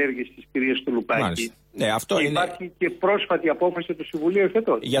τις ενέργειες της κυρίας Τουλουπάκη, υπάρχει και πρόσφατη απόφαση του Συμβουλίου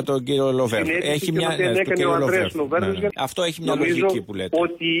εφετός για τον κύριο Λοβέρδο. Έχει μια αυτό έχει μια λογική που λέτε.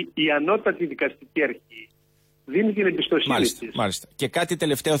 Ότι η Ανώτατη Δικαστική Αρχή δίνει την εμπιστοσύνη της. Μάλιστα. Και κάτι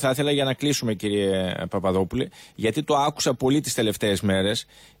τελευταίο θα ήθελα για να κλείσουμε, κύριε Παπαδόπουλε, γιατί το άκουσα πολύ τις τελευταίες μέρες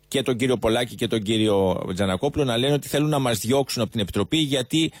και τον κύριο Πολάκη και τον κύριο Τζανακόπουλο να λένε ότι θέλουν να μας διώξουν από την Επιτροπή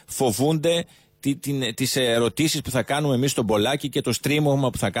γιατί φοβούνται τις ερωτήσεις που θα κάνουμε εμείς στον Πολάκη και το στρίμωγμα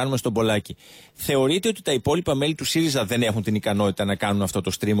που θα κάνουμε στον Πολάκη. Θεωρείτε ότι τα υπόλοιπα μέλη του ΣΥΡΙΖΑ δεν έχουν την ικανότητα να κάνουν αυτό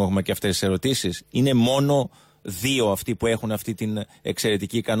το στρίμωγμα και αυτές τις ερωτήσεις? Είναι μόνο 2 αυτοί που έχουν αυτή την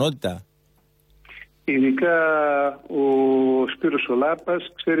εξαιρετική ικανότητα? Ειδικά ο Σπύρος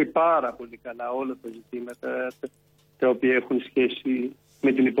Ολάπας ξέρει πάρα πολύ καλά όλα τα ζητήματα τα οποία έχουν σχέση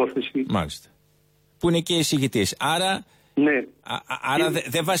με την υπόθεση. Μάλιστα. Που είναι και εισηγητής. Άρα, άρα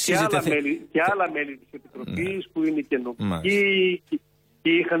δεν βασίζεται... Και άλλα μέλη της Επιτροπής που είναι και νομικοί και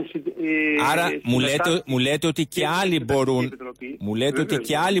είχαν... Άρα μου λέτε ότι και άλλοι μπορούν... Μου λέτε ότι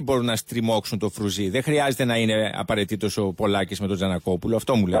και άλλοι μπορούν να στριμώξουν το φρουζί. Δεν χρειάζεται να είναι απαραίτητος ο Πολάκης με τον Τζανακόπουλο.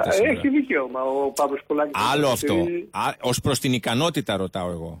 Αυτό μου λέτε σήμερα. Έχει δικαίωμα ο Παύλος Πολάκης. Άλλο αυτό. Ως προς την ικανότητα ρωτάω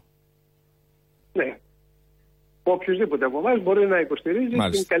εγώ. Ναι. Οποιοςδήποτε από εμάς μπορεί να υποστηρίζει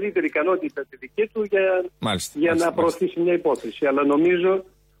την καλύτερη ικανότητα τη δική του για να προωθήσει μια υπόθεση. Αλλά νομίζω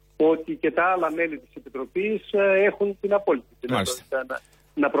ότι και τα άλλα μέλη της Επιτροπής έχουν την απόλυτη δυνατότητα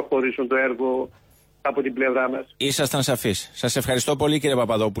να προχωρήσουν το έργο από την πλευρά μας. Ήσασταν σαφείς. Σας ευχαριστώ πολύ, κύριε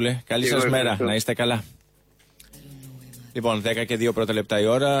Παπαδόπουλε. Καλή σας μέρα. Να είστε καλά. Λοιπόν, 10 και 2 πρώτα λεπτά η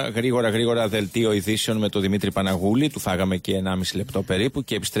ώρα. Γρήγορα δελτίο ειδήσεων με τον Δημήτρη Παναγούλη. Του φάγαμε και 1,5 λεπτό περίπου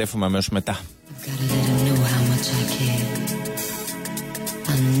και επιστρέφουμε αμέσως μετά.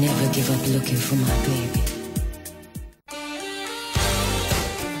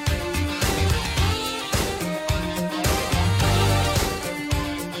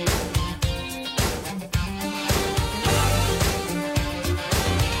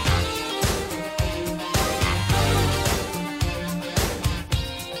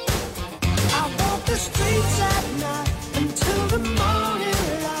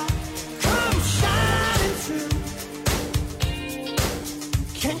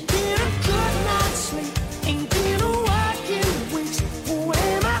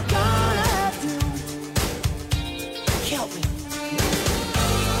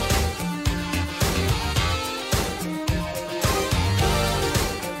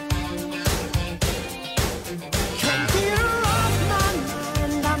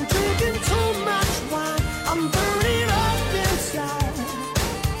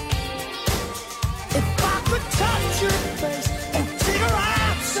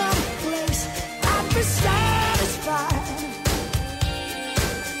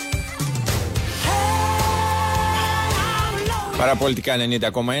 Παραπολιτικά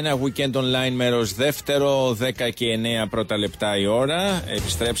 90,1, Weekend Online μέρος δεύτερο, 10 και 9 πρώτα λεπτά η ώρα.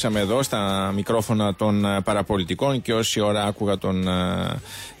 Επιστρέψαμε εδώ στα μικρόφωνα των παραπολιτικών και όση ώρα άκουγα τον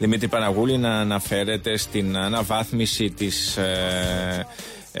Δημήτρη Παναγούλη να αναφέρεται στην αναβάθμιση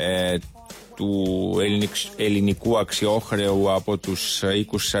του ελληνικού αξιόχρεου από τους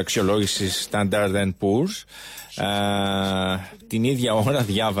οίκους αξιολόγησης Standard & Poor's. Την ίδια ώρα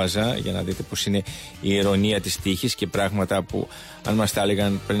διάβαζα, για να δείτε πως είναι η ειρωνία της τύχης και πράγματα που αν μας τα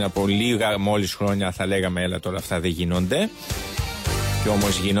έλεγαν πριν από λίγα μόλις χρόνια θα λέγαμε έλα τώρα αυτά δεν γίνονται, και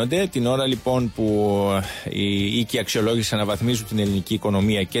όμως γίνονται. Την ώρα λοιπόν που οι οίκοι αξιολόγησης αναβαθμίζουν την ελληνική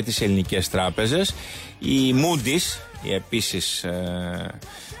οικονομία και τις ελληνικές τράπεζες, η Moody's, επίσης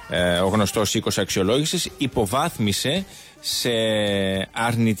ο γνωστός οίκος αξιολόγησης, υποβάθμισε σε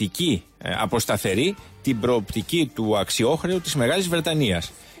αρνητική αποσταθερή την προοπτική του αξιόχρεου της Μεγάλης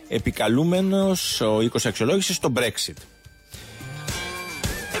Βρετανίας, επικαλούμενος ο οίκος αξιολόγησης το Brexit,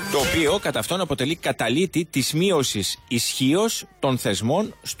 το οποίο κατά αυτόν αποτελεί καταλύτη της μείωσης ισχύως των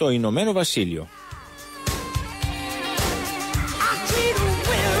θεσμών στο Ηνωμένο Βασίλειο.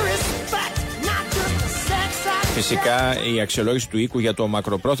 Φυσικά η αξιολόγηση του οίκου για το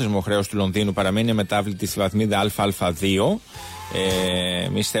μακροπρόθεσμο χρέος του Λονδίνου παραμένει αμετάβλητη στη βαθμίδα ΑΑ2.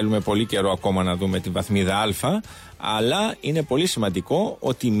 Εμείς θέλουμε πολύ καιρό ακόμα να δούμε τη βαθμίδα Α, αλλά είναι πολύ σημαντικό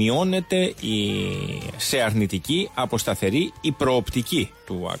ότι μειώνεται σε αρνητική από σταθερή η προοπτική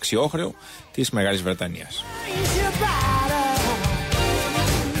του αξιόχρεου της Μεγάλης Βρετανίας.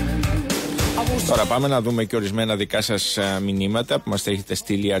 Τώρα πάμε να δούμε και ορισμένα δικά σας μηνύματα που μας έχετε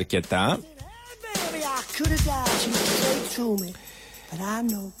στείλει αρκετά.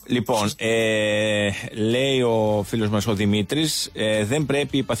 Λοιπόν, λέει ο φίλος μας ο Δημήτρης, δεν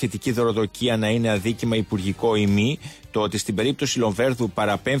πρέπει η παθητική δωροδοκία να είναι αδίκημα υπουργικό ή μη. Το ότι στην περίπτωση Λοβέρδου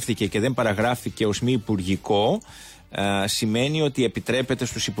παραπέμφθηκε και δεν παραγράφηκε ως μη υπουργικό σημαίνει ότι επιτρέπεται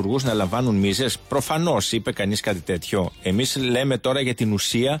στους υπουργούς να λαμβάνουν μίζες. Προφανώς είπε κανείς κάτι τέτοιο. Εμείς λέμε τώρα για την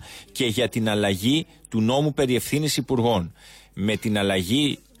ουσία και για την αλλαγή του νόμου περί ευθύνης υπουργών. Με την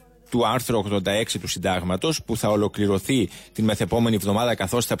αλλαγή του άρθρου 86 του Συντάγματος που θα ολοκληρωθεί την μεθεπόμενη εβδομάδα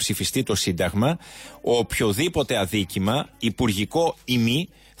καθώς θα ψηφιστεί το Σύνταγμα, οποιοδήποτε αδίκημα, υπουργικό ή μη,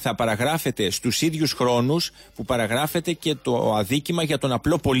 θα παραγράφεται στους ίδιους χρόνους που παραγράφεται και το αδίκημα για τον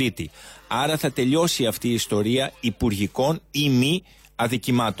απλό πολίτη. Άρα θα τελειώσει αυτή η ιστορία υπουργικών ή μη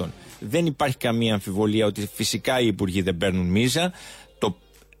αδικημάτων. Δεν υπάρχει καμία αμφιβολία ότι φυσικά οι υπουργοί δεν παίρνουν μίζα. Το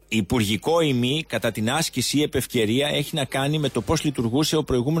υπουργικό ή μη, κατά την άσκηση ή επευκαιρία, έχει να κάνει με το πώς λειτουργούσε ο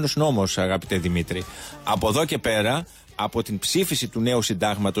προηγούμενος νόμος, αγαπητέ Δημήτρη. Από εδώ και πέρα, από την ψήφιση του νέου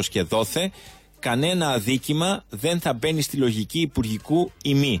συντάγματος και δόθε, κανένα αδίκημα δεν θα μπαίνει στη λογική υπουργικού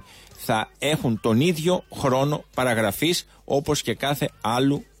ή μη. Θα έχουν τον ίδιο χρόνο παραγραφής όπως και κάθε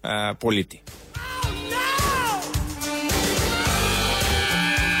άλλου πολίτη.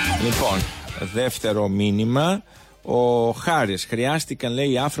 Λοιπόν, δεύτερο μήνυμα. Ο Χάρης, χρειάστηκαν,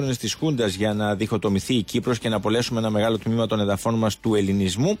 λέει, οι άφρονες της Χούντας για να διχοτομηθεί η Κύπρος και να απολέσουμε ένα μεγάλο τμήμα των εδαφών μας του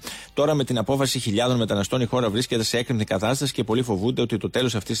ελληνισμού. Τώρα, με την απόφαση χιλιάδων μεταναστών, η χώρα βρίσκεται σε έκρημνη κατάσταση και πολλοί φοβούνται ότι το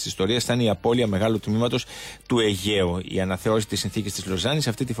τέλος αυτής της ιστορίας θα είναι η απώλεια μεγάλου τμήματος του Αιγαίου. Η αναθεώρηση της συνθήκης της Λοζάνης,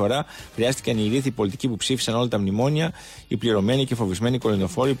 αυτή τη φορά χρειάστηκαν οι ηλίθιοι πολιτικοί που ψήφισαν όλα τα μνημόνια, οι πληρωμένοι και φοβισμένοι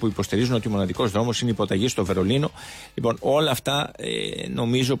κολονοφόροι που υποστηρίζουν ότι ο μοναδικός δρόμος είναι η υποταγή στο Βερολίνο. Λοιπόν, όλα αυτά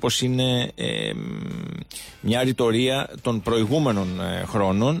νομίζω πως είναι μια ρητορία των προηγούμενων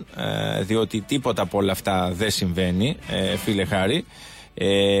χρόνων, διότι τίποτα από όλα αυτά δεν συμβαίνει, φίλε Χάρη.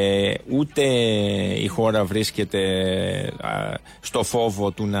 Ούτε η χώρα βρίσκεται στο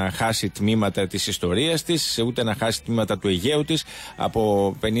φόβο του να χάσει τμήματα της ιστορίας της, ούτε να χάσει τμήματα του Αιγαίου της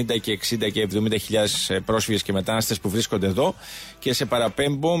από 50 και 60 και 70 χιλιάδες πρόσφυγες και μετανάστες που βρίσκονται εδώ. Και σε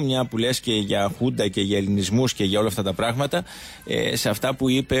παραπέμπω, μια που λες και για Χούντα και για ελληνισμούς και για όλα αυτά τα πράγματα, σε αυτά που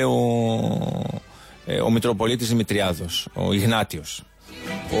είπε ο Μητροπολίτης Δημητριάδος, ο Ιγνάτιος,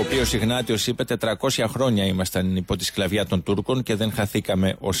 ο οποίος Ιγνάτιος είπε 400 χρόνια ήμασταν υπό τη σκλαβιά των Τούρκων και δεν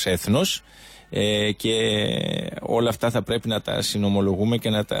χαθήκαμε ως έθνος, και όλα αυτά θα πρέπει να τα συνομολογούμε και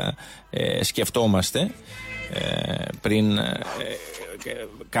να τα σκεφτόμαστε πριν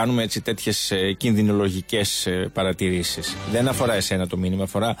κάνουμε έτσι τέτοιες κινδυνολογικές παρατηρήσεις. Δεν αφορά εσένα το μήνυμα,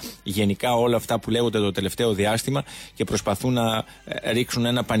 αφορά γενικά όλα αυτά που λέγονται το τελευταίο διάστημα και προσπαθούν να ρίξουν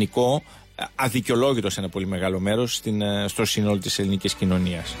ένα πανικό αδικαιολόγητο σε ένα πολύ μεγάλο μέρος στο σύνολο της ελληνικής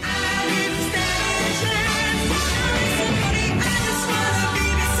κοινωνίας.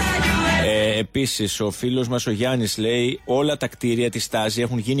 Επίσης ο φίλος μας ο Γιάννης λέει, όλα τα κτίρια της Στάζη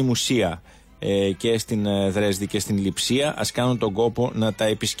έχουν γίνει μουσεία και στην Δρέσδη και στην Λειψία, ας κάνουν τον κόπο να τα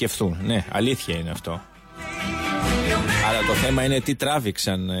επισκεφθούν. Ναι, αλήθεια είναι αυτό. Αλλά το θέμα είναι τι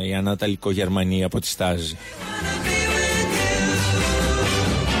τράβηξαν οι Ανατολικογερμανοί από τη Στάζη.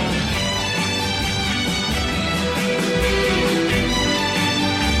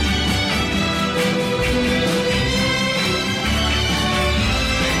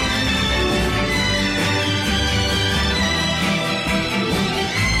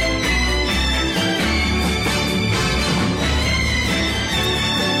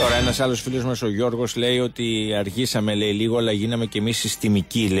 Ένας άλλος φίλος μας ο Γιώργος λέει ότι αργήσαμε, λέει, λίγο, αλλά γίναμε και εμείς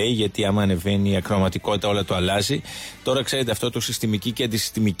συστημικοί, λέει, γιατί άμα ανεβαίνει η ακροματικότητα όλα το αλλάζει. Τώρα ξέρετε, αυτό το συστημική και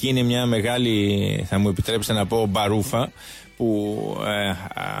αντισυστημική είναι μια μεγάλη, θα μου επιτρέψετε να πω, μπαρούφα που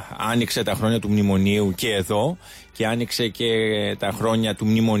άνοιξε τα χρόνια του μνημονίου και εδώ και άνοιξε και τα χρόνια του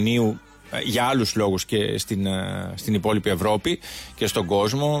μνημονίου για άλλους λόγους και στην υπόλοιπη Ευρώπη και στον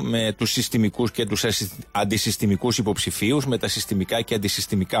κόσμο, με τους συστημικούς και τους αντισυστημικούς υποψηφίους, με τα συστημικά και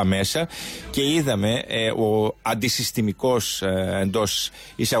αντισυστημικά μέσα, και είδαμε ο αντισυστημικός εντός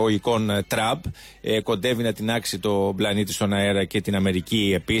εισαγωγικών Τραμπ κοντεύει να τεινάξει το πλανήτη στον αέρα και την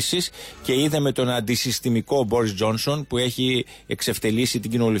Αμερική επίσης, και είδαμε τον αντισυστημικό Μπόρις Τζόνσον που έχει εξευτελίσει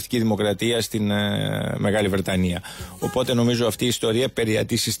την κοινοβουλευτική δημοκρατία στην Μεγάλη Βρετανία. Οπότε νομίζω αυτή η ιστορία περί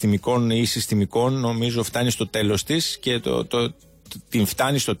αντισυστημικών ή συστημικών, νομίζω φτάνει στο τέλος της και την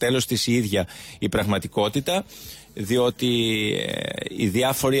φτάνει στο τέλος της η ίδια η πραγματικότητα, διότι οι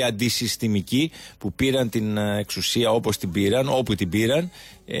διάφοροι αντισυστημικοί που πήραν την εξουσία όπως την πήραν, όπου την πήραν,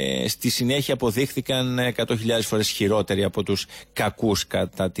 στη συνέχεια αποδείχθηκαν 100.000 φορές χειρότεροι από τους κακούς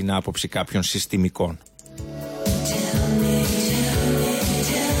κατά την άποψη κάποιων συστημικών.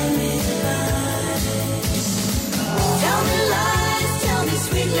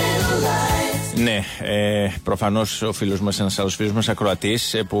 Ναι, προφανώς ο φίλος μας, ένας άλλος φίλος μας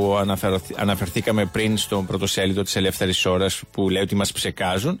ακροατής, που αναφερθήκαμε πριν στο πρωτοσέλιδο της Ελεύθερης Ώρας, που λέει ότι μας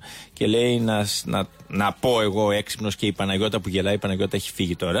ψεκάζουν και λέει να πω εγώ έξυπνος και η Παναγιώτα που γελάει, η Παναγιώτα έχει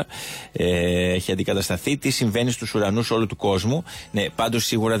φύγει τώρα, έχει αντικατασταθεί, τι συμβαίνει στους ουρανούς όλου του κόσμου. Ναι, πάντως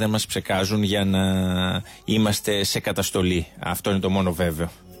σίγουρα δεν μας ψεκάζουν για να είμαστε σε καταστολή. Αυτό είναι το μόνο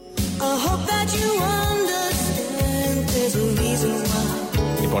βέβαιο.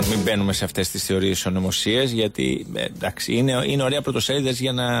 Λοιπόν, μην μπαίνουμε σε αυτές τις θεωρίες ονομοσίες, γιατί εντάξει, είναι ωραία πρωτοσέλιδες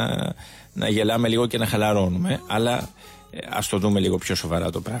για να γελάμε λίγο και να χαλαρώνουμε, αλλά ας το δούμε λίγο πιο σοβαρά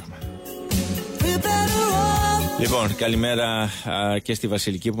το πράγμα. Λοιπόν, καλημέρα και στη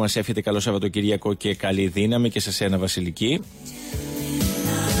Βασιλική που μας εύχεται καλό Σαββατοκύριακο και καλή δύναμη, και σε σένα Βασιλική.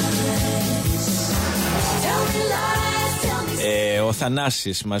 Ο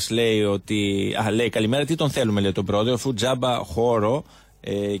Θανάσης μας λέει ότι λέει καλημέρα, τι τον θέλουμε, λέει τον πρόεδρο, αφού τζάμπα χώρο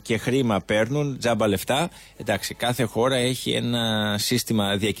και χρήμα παίρνουν, τζάμπα λεφτά. Εντάξει, κάθε χώρα έχει ένα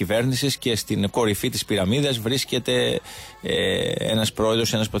σύστημα διακυβέρνησης και στην κορυφή της πυραμίδας βρίσκεται ένας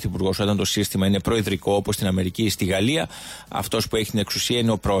πρόεδρος, ένας πρωθυπουργός. Όταν το σύστημα είναι προεδρικό, όπως στην Αμερική ή στη Γαλλία, αυτός που έχει την εξουσία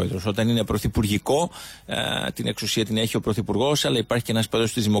είναι ο πρόεδρος. Όταν είναι πρωθυπουργικό, την εξουσία την έχει ο πρωθυπουργός, αλλά υπάρχει και ένας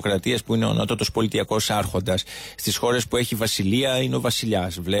πρόεδρος της Δημοκρατίας που είναι ο ανώτατος πολιτιακός άρχοντας. Στις χώρες που έχει βασιλεία είναι ο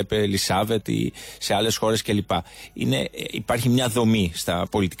βασιλιάς. Βλέπε Ελισάβετ ή σε άλλες χώρες κλπ. Υπάρχει μια δομή στα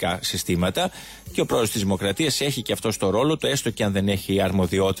πολιτικά συστήματα και ο πρόεδρος της Δημοκρατίας έχει και αυτό το ρόλο του, έστω και αν δεν έχει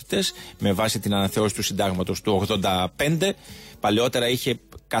αρμοδιότητες, με βάση την αναθεώρηση του συντάγματος του 1985. Παλαιότερα είχε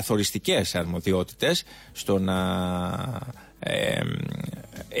καθοριστικές αρμοδιότητες στο να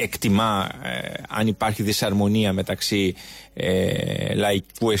εκτιμά αν υπάρχει δυσαρμονία μεταξύ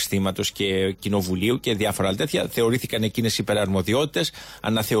λαϊκού αισθήματος και κοινοβουλίου και διάφορα άλλα τέτοια. Θεωρήθηκαν εκείνες υπεραρμοδιότητες,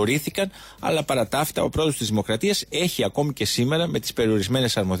 αναθεωρήθηκαν, αλλά παρά τα αυτά ο πρόεδρος της Δημοκρατίας έχει ακόμη και σήμερα με τις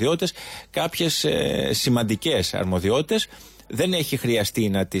περιορισμένες αρμοδιότητες κάποιες σημαντικές αρμοδιότητες. Δεν έχει χρειαστεί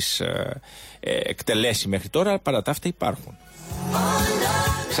να τις εκτελέσει μέχρι τώρα, παρά τα αυτά υπάρχουν.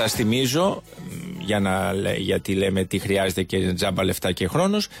 Σας θυμίζω, γιατί λέμε τι χρειάζεται και τζάμπα λεφτά και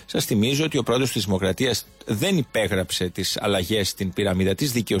χρόνος, σας θυμίζω ότι ο πρόεδρος της Δημοκρατίας δεν υπέγραψε τις αλλαγές στην πυραμίδα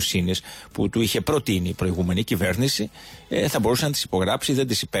της δικαιοσύνης που του είχε προτείνει η προηγούμενη κυβέρνηση. Θα μπορούσε να τις υπογράψει, δεν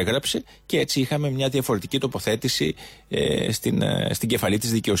τις υπέγραψε και έτσι είχαμε μια διαφορετική τοποθέτηση στην κεφαλή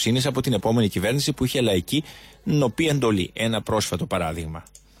της δικαιοσύνης από την επόμενη κυβέρνηση που είχε λαϊκή νοπή εντολή. Ένα πρόσφατο παράδειγμα.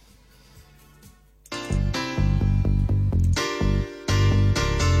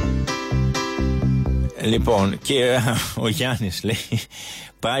 Λοιπόν, και ο Γιάννης λέει,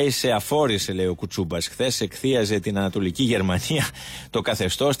 πάει σε αφόρησε, λέει ο Κουτσούμπας. Χθες εκθίαζε την Ανατολική Γερμανία, το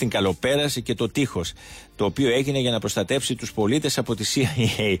καθεστώς, την καλοπέραση και το τείχος, το οποίο έγινε για να προστατεύσει τους πολίτες από τη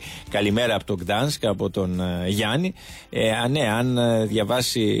CIA. Καλημέρα από τον Γκτάνσκ, από τον Γιάννη. Ναι, αν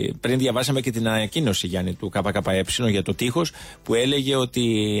διαβάσει, πριν διαβάσαμε και την ανακοίνωση, Γιάννη, του ΚΚΕ για το τείχος, που έλεγε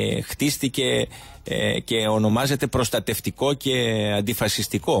ότι χτίστηκε και ονομάζεται προστατευτικό και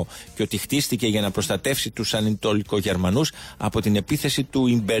αντιφασιστικό, και ότι χτίστηκε για να προστατεύσει τους Ανατολικογερμανούς από την επίθεση του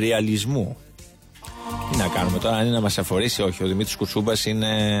ιμπεριαλισμού. Τι να κάνουμε τώρα, αν είναι να μας αφορήσει, όχι. Ο Δημήτρης Κουτσούμπας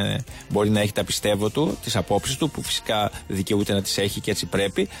μπορεί να έχει τα πιστεύω του, τις απόψεις του, που φυσικά δικαιούται να τις έχει και έτσι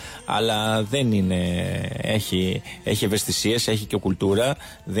πρέπει, αλλά δεν είναι. Έχει ευαισθησίες, έχει και κουλτούρα,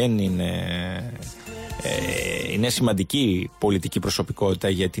 δεν είναι. Είναι σημαντική πολιτική προσωπικότητα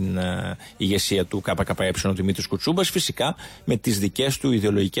για την ηγεσία του ΚΚΕ ο Δημήτρης Κουτσούμπας, φυσικά με τις δικές του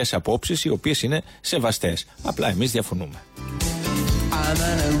ιδεολογικές απόψεις, οι οποίες είναι σεβαστές. Απλά εμείς διαφωνούμε.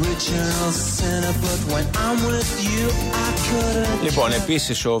 Λοιπόν,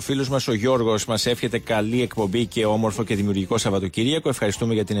 επίσης ο φίλος μας ο Γιώργος μας εύχεται καλή εκπομπή και όμορφο και δημιουργικό Σαββατοκύριακο.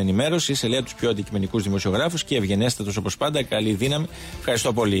 Ευχαριστούμε για την ενημέρωση. Σε λέει τους πιο αντικειμενικούς δημοσιογράφους και ευγενέστατος όπως πάντα. Καλή δύναμη.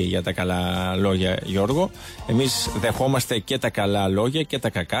 Ευχαριστώ πολύ για τα καλά λόγια, Γιώργο. Εμείς δεχόμαστε και τα καλά λόγια και τα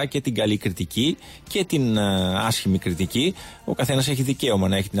κακά και την καλή κριτική και την άσχημη κριτική. Ο καθένας έχει δικαίωμα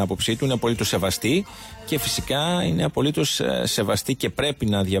να έχει την άποψή του, είναι απολύτως σεβαστή και φυσικά είναι απολύτως σεβαστή και πρέπει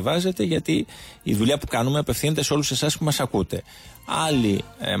να διαβάζετε, γιατί η δουλειά που κάνουμε απευθύνεται σε όλους εσάς που μας ακούτε. Άλλοι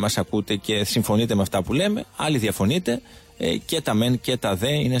μας ακούτε και συμφωνείτε με αυτά που λέμε, άλλοι διαφωνείτε, και τα μεν και τα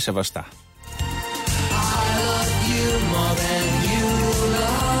δε είναι σεβαστά.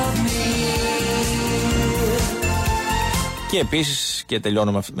 Και επίσης, και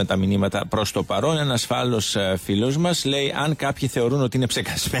τελειώνουμε με τα μηνύματα προς το παρόν, ένας άλλος φίλος μας λέει: αν κάποιοι θεωρούν ότι είναι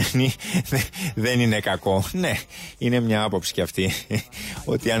ψεκασμένοι, δεν είναι κακό. Ναι, είναι μια άποψη και αυτή.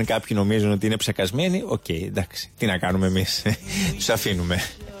 Ότι αν κάποιοι νομίζουν ότι είναι ψεκασμένοι, οκ, εντάξει, τι να κάνουμε εμείς. Τους αφήνουμε.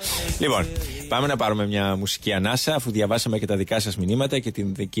 Λοιπόν, πάμε να πάρουμε μια μουσική ανάσα, αφού διαβάσαμε και τα δικά σας μηνύματα και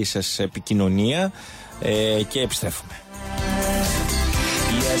την δική σας επικοινωνία, και επιστρέφουμε.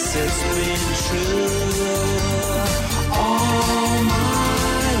 Yes, it's been true all my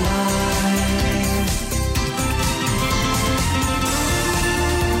life.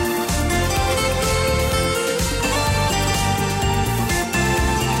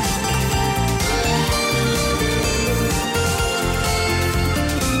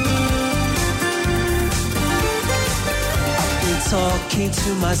 I've been talking to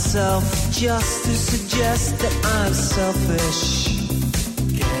myself just to suggest that I'm selfish.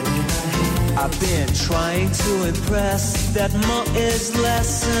 I've been trying to impress that more is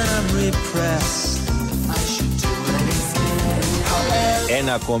less and I'm repressed. I should do anything.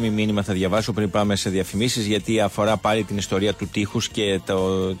 Ένα ακόμη μήνυμα θα διαβάσω πριν πάμε σε διαφημίσεις, γιατί αφορά πάλι την ιστορία του τείχους και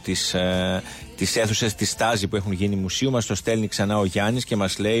τις αίθουσες, τη στάζη που έχουν γίνει μουσείου. Μας το στέλνει ξανά ο Γιάννης και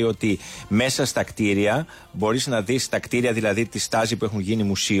μας λέει ότι μέσα στα κτίρια μπορείς να δεις, τα κτίρια δηλαδή τη στάζη που έχουν γίνει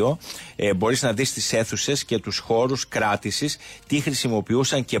μουσείο, μπορείς να δεις τις αίθουσες και τους χώρους κράτησης, τι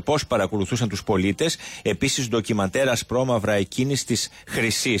χρησιμοποιούσαν και πώς παρακολουθούσαν τους πολίτες. Επίσης ντοκιμαντέρ ασπρόμαυρα εκείνης της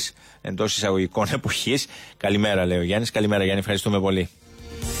χρυσής, εντός εισαγωγικών, εποχής. Καλημέρα, λέει ο Γιάννης. Καλημέρα, Γιάννη, ευχαριστούμε πολύ.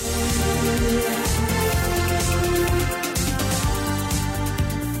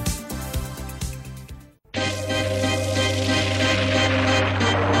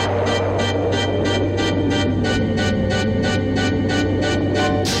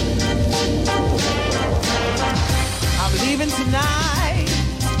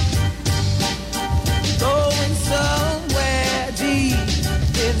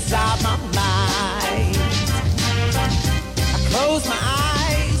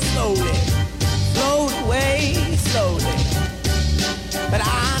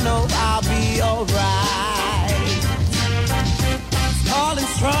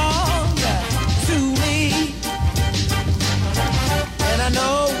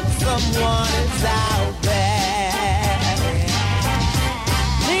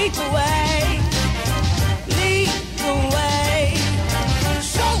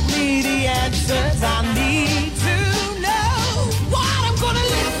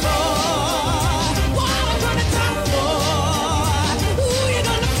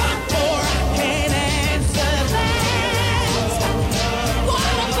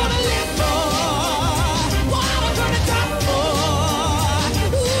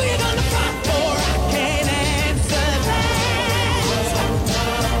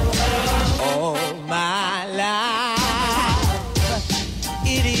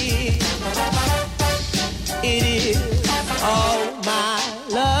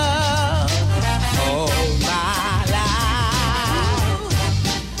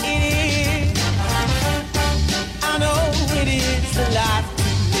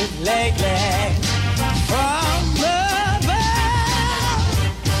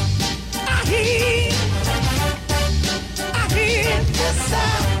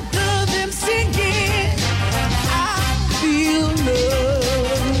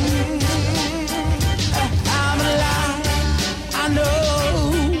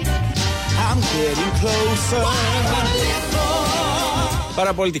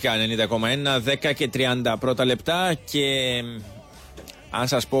 Παραπολιτικά 90,1, 10 και 30 πρώτα λεπτά. Και αν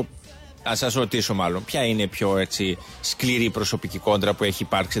σας ρωτήσω μάλλον, ποια είναι η πιο έτσι σκληρή προσωπική κόντρα που έχει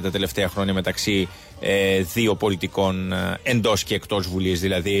υπάρξει τα τελευταία χρόνια μεταξύ δύο πολιτικών εντός και εκτός Βουλής,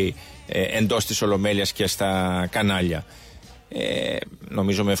 δηλαδή εντός της Ολομέλειας και στα κανάλια.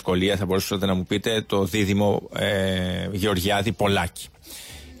 Νομίζω με ευκολία θα μπορούσατε να μου πείτε το δίδυμο Γεωργιάδη-Πολάκη.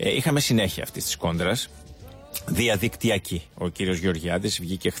 Είχαμε συνέχεια αυτής της κόντρας, διαδικτυακή. Ο κύριος Γεωργιάδης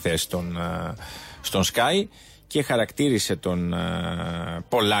βγήκε χθες στον Sky και χαρακτήρισε τον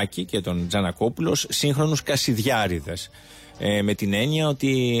Πολάκη και τον Τζανακόπουλο σύγχρονους κασιδιάριδες. Με την έννοια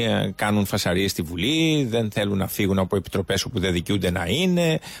ότι κάνουν φασαρίες στη Βουλή, δεν θέλουν να φύγουν από επιτροπές όπου δεν δικαιούνται να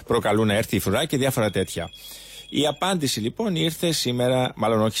είναι, προκαλούν να έρθει η φρουρά και διάφορα τέτοια. Η απάντηση λοιπόν ήρθε σήμερα,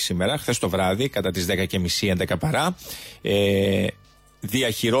 μάλλον όχι σήμερα, χθες το βράδυ, κατά τις 10:30, 11 παρά,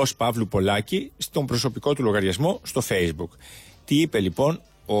 διαχειρός Παύλου Πολάκη στον προσωπικό του λογαριασμό στο Facebook. Τι είπε λοιπόν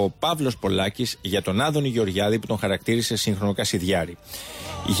ο Παύλος Πολάκης για τον Άδωνη Γεωργιάδη που τον χαρακτήρισε σύγχρονο κασιδιάρη?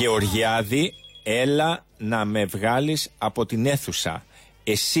 Γεωργιάδη, έλα να με βγάλεις από την αίθουσα.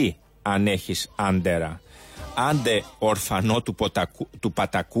 Εσύ αν έχεις άντερα. άντε ορφανό του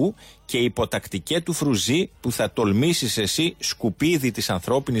Πατακού και υποτακτικέ του Φρουζή που θα τολμήσεις εσύ σκουπίδι της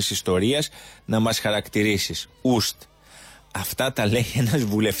ανθρώπινης ιστορίας να μας χαρακτηρίσεις. Ουστ. Αυτά τα λέει ένας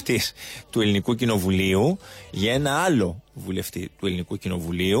βουλευτής του Ελληνικού Κοινοβουλίου για ένα άλλο βουλευτή του Ελληνικού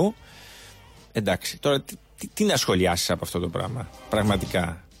Κοινοβουλίου. Εντάξει, τώρα τι να σχολιάσεις από αυτό το πράγμα,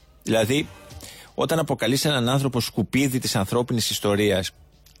 πραγματικά. Δηλαδή, όταν αποκαλείς έναν άνθρωπο σκουπίδι της ανθρώπινης ιστορίας,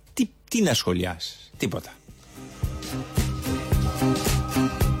 τι να σχολιάσεις, τίποτα.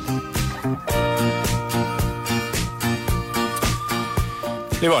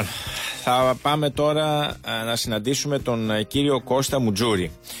 Λοιπόν, θα πάμε τώρα να συναντήσουμε τον κύριο Κώστα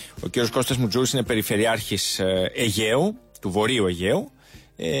Μουτζούρη. Ο κύριος Κώστας Μουτζούρης είναι περιφερειάρχης Αιγαίου, του Βορείου Αιγαίου.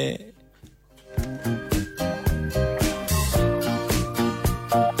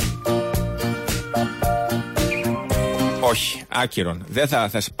 Όχι, άκυρον. Δεν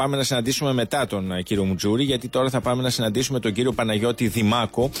θα πάμε να συναντήσουμε μετά τον κύριο Μουτζούρη, γιατί τώρα θα πάμε να συναντήσουμε τον κύριο Παναγιώτη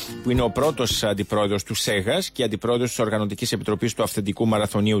Δημάκο, που είναι ο πρώτος αντιπρόεδρος του ΣΕΓΑΣ και αντιπρόεδρος της Οργανωτικής Επιτροπής του Αυθεντικού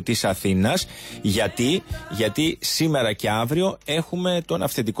Μαραθωνίου της Αθήνας. Γιατί σήμερα και αύριο έχουμε τον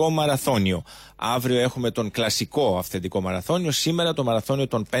αυθεντικό μαραθώνιο. Αύριο έχουμε τον κλασικό αυθεντικό μαραθώνιο. Σήμερα το μαραθώνιο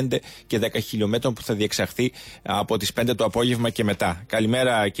των 5 και 10 χιλιόμετρων που θα διεξαχθεί από τις 5 το απόγευμα και μετά.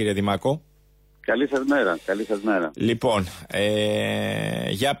 Καλημέρα, κύριε Δημάκο. Καλή σας μέρα, καλή σας μέρα. Λοιπόν,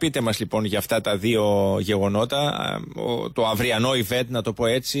 για πείτε μας λοιπόν για αυτά τα δύο γεγονότα. Το αυριανό event, να το πω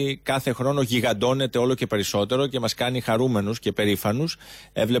έτσι, κάθε χρόνο γιγαντώνεται όλο και περισσότερο και μας κάνει χαρούμενους και περήφανους.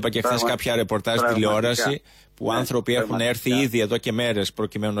 Έβλεπα και χθες κάποια ρεπορτάζ στη τηλεόραση που άνθρωποι έχουν έρθει ήδη εδώ και μέρες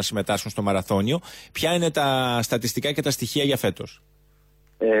προκειμένου να συμμετάσχουν στο μαραθώνιο. Ποια είναι τα στατιστικά και τα στοιχεία για φέτος?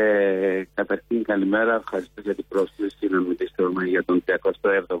 Καταρχήν καλημέρα, ευχαριστώ για την πρόσκληση να μιλήσουμε για τον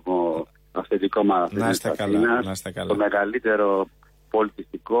 37ο αυθεντικό μαραθώνιο της Αθήνας, το μεγαλύτερο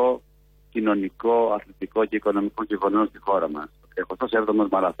πολιτιστικό, κοινωνικό, αθλητικό και οικονομικό γεγονός στη χώρα μας. Ο 37ος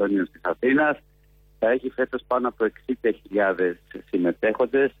μαραθώνιος της Αθήνας θα έχει φέτος πάνω από 60.000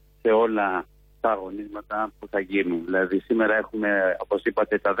 συμμετέχοντες σε όλα τα αγωνίσματα που θα γίνουν. Δηλαδή σήμερα έχουμε, όπως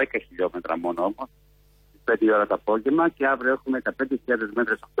είπατε, τα 10 χιλιόμετρα μόνο όμως, 5 η ώρα το απόγευμα, και αύριο έχουμε 15.000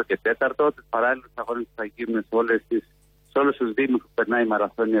 μέτρα 8 και 4, τους παράλληλους αγώνες που θα γίνουν σε όλους τους δήμους που περνάει η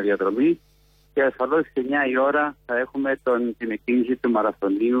μαραθώνια διαδρομή, και ασφαλώς σε 9 η ώρα θα έχουμε την εκκίνηση του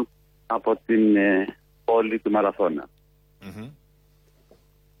μαραθωνίου από την πόλη του Μαραθώνα.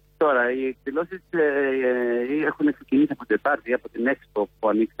 Τώρα, οι εκδηλώσεις έχουν ξεκινήσει από την Τετάρτη, από την ΕΚΠ που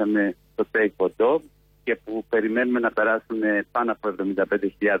ανοίξαμε στο ΕΚΠ.ΤΑΚΗΣ και που περιμένουμε να περάσουν πάνω από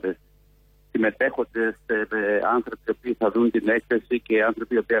 75.000 συμμετέχοντες, άνθρωποι οι οποίοι θα δουν την έκθεση και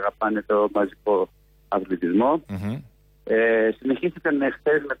άνθρωποι οι οποίοι αγαπάνε το μαζικό αθλητισμό. Συνεχίστηκαν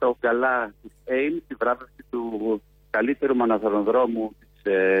χθες με το γκαλά της ΕΙΜ, τη βράβευση του καλύτερου μαραθωνοδρόμου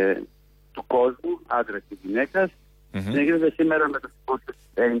του κόσμου, άντρα και γυναίκας. Συνεχίζεται σήμερα με το συμπόσιο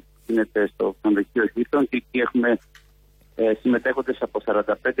της ΕΙΜ που γίνεται στο ξενοδοχείο Χίλτον, και εκεί έχουμε συμμετέχοντες από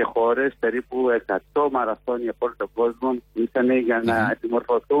 45 χώρες, περίπου 100 μαραθώνια από όλο τον κόσμο που ήρθαν για να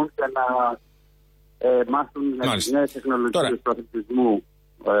επιμορφωθούν και να μάθουν τις νέες τεχνολογίες του αθλητισμού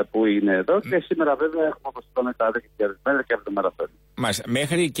που είναι εδώ. Και σήμερα βέβαια έχουμε, όπως είπαμε, τα 10.000 μέτρα και αυτό το μαραθώνιο.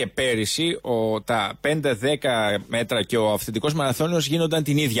 Μέχρι και πέρυσι τα 5-10 μέτρα και ο αυθεντικός μαραθώνιος γίνονταν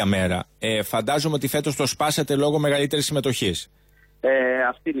την ίδια μέρα. Φαντάζομαι ότι φέτος το σπάσατε λόγω μεγαλύτερης συμμετοχής.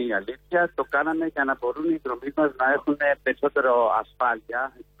 Αυτή είναι η αλήθεια. Το κάναμε για να μπορούν οι δρομείς μας να έχουν περισσότερο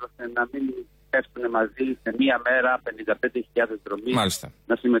ασφάλεια, ώστε να μην πέφτουν μαζί σε μία μέρα 55.000 δρομείς,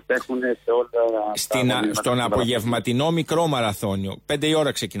 να συμμετέχουν σε όλα στον απογευματινό μικρό μαραθώνιο. 5 η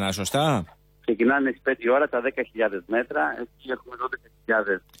ώρα ξεκινά, σωστά? Ξεκινάνε στις 5 η ώρα τα 10.000 μέτρα, εκεί έχουμε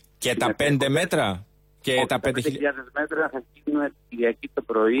 12.000. Και τα 5 μέτρα? Και τα 5.000 μέτρα θα γίνουν Κυριακή το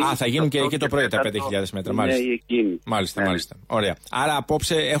πρωί. Θα γίνουν και εκεί το πρωί τα 5.000 μέτρα. Μάλιστα. Ωραία. Άρα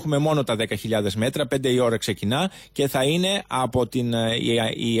απόψε έχουμε μόνο τα 10.000 μέτρα, 5 η ώρα ξεκινά και θα είναι από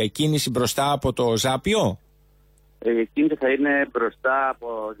η εκκίνηση μπροστά από το Ζάπιο. Η εκκίνηση θα είναι μπροστά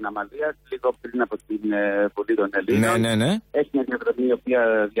από την Αμαλία, λίγο πριν από την Βουλή των Ελλήνων. Ναι. Έχει μια διαδρομή η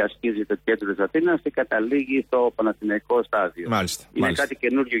οποία διασχίζει το κέντρο της Αθήνας και καταλήγει στο Παναθηναϊκό στάδιο. Είναι κάτι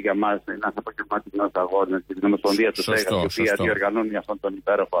καινούριο για μας, ένας απογευματινός αγώνας στην Ομοσπονδία του ΣΕΓΑΣ, η οποία διοργανώνει αυτόν τον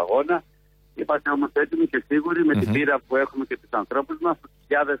υπέροχο αγώνα. Είμαστε όμως έτοιμοι και σίγουροι με την πείρα που έχουμε και τους ανθρώπους μας, τους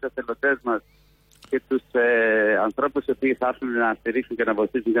χιλιάδες εθελοντές μας και τους ανθρώπους οι οποίοι θα έρθουν να στηρίξουν και να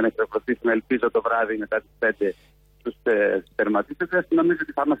βοηθήσουν και να εξακολουθήσουν, ελπίζω το βράδυ μετά τις 5 τους τερματίτες. Νομίζω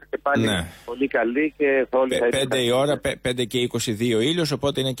ότι θα είμαστε και πάλι πολύ καλοί και θα όλοι 5 η ώρα, 5 και 22 ήλιος,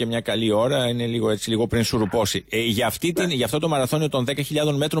 οπότε είναι και μια καλή ώρα, είναι λίγο πριν σουρουπώσει. Για αυτό το μαραθώνιο των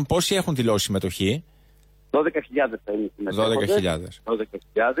 10.000 μέτρων πόσοι έχουν δηλώσει συμμετοχή? 12.000 θα είναι συμμετέχοντες.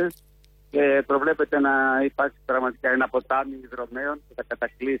 12.000. και προβλέπεται να υπάρξει πραγματικά ένα ποτάμι υδρομέων που θα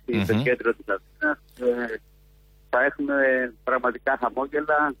κατακλείσει το κέντρο της Αθήνας. Θα έχουμε πραγματικά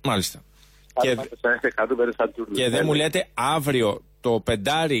χαμόγελα. Μάλιστα. Και δεν μου λέτε αύριο το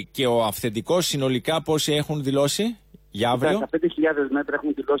πεντάρι και ο αυθεντικός συνολικά πόσοι έχουν δηλώσει για αύριο? Στα 5.000 μέτρα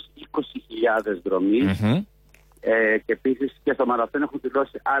έχουν δηλώσει 20.000 δρομείς. Και επίσης και στο μαραθώνιο έχουν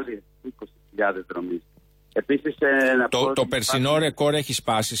δηλώσει άλλοι 20.000 δρομείς. Επίσης, το περσινό ρεκόρ έχει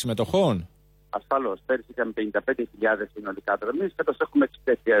σπάσει συμμετοχών. Ασφαλώς. Πέρσι είχαμε 55.000 συνολικά δρομείς, φέτος έχουμε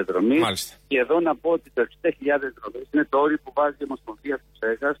 60.000 δρομείς. Και εδώ να πω ότι το 60.000 δρομείς είναι το όριο που βάζει η Ομοσπονδία του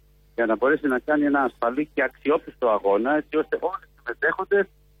ΣΕΓΑΣ για να μπορέσει να κάνει ένα ασφαλή και αξιόπιστο αγώνα, έτσι ώστε όλοι οι συμμετέχοντες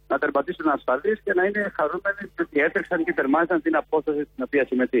να τερματίσουν ασφαλείς και να είναι χαρούμενοι ότι έτρεξαν και τερμάτισαν την απόσταση στην οποία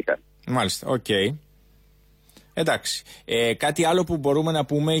συμμετείχαν. Μάλιστα, οκ. Εντάξει. Κάτι άλλο που μπορούμε να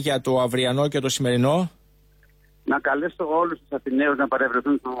πούμε για το αυριανό και το σημερινό? Να καλέσω όλους τους Αθηναίους να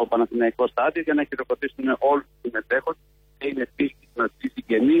παρευρεθούν στο Παναθηναϊκό στάδιο για να χειροκροτήσουν όλους τους συμμετέχοντες. Είναι φίλοι,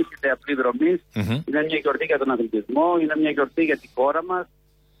 συγγενείς, είναι απλοί δρομείς. Είναι μια γιορτή για τον αθλητισμό, είναι μια γιορτή για τη χώρα μας.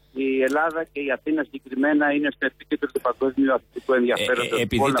 Η Ελλάδα και η Αθήνα συγκεκριμένα είναι στο επίκεντρο του παγκόσμιου αθλητικού ενδιαφέροντος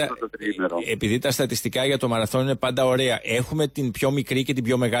όλο αυτό το τριήμερο. Επειδή τα στατιστικά για το μαραθώνιο είναι πάντα ωραία, έχουμε την πιο μικρή και την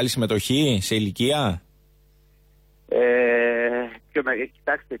πιο μεγάλη συμμετοχή σε ηλικία?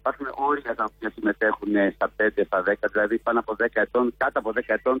 Κοιτάξτε, υπάρχουν όρια τα οποία συμμετέχουν στα 5, στα 10, δηλαδή πάνω από 10 ετών, κάτω από 10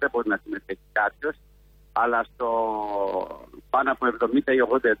 ετών δεν μπορεί να συμμετέχει κάποιος, αλλά στο πάνω από 70 ή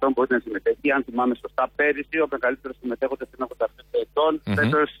 80 ετών μπορεί να συμμετέχει. Αν θυμάμαι σωστά, πέρυσι ο μεγαλύτερος συμμετέχοντας είναι 85 ετών.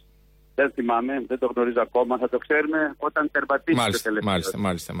 Φέτος δεν θυμάμαι, δεν το γνωρίζω ακόμα. Θα το ξέρουμε όταν τερματίσει το τελευταίο.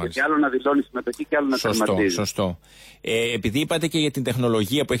 Μάλιστα. Και άλλο να δηλώνει συμμετοχή και άλλο να τερματίζει. Σωστό. Επειδή είπατε και για την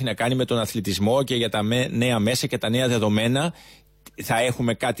τεχνολογία που έχει να κάνει με τον αθλητισμό και για τα νέα μέσα και τα νέα δεδομένα, θα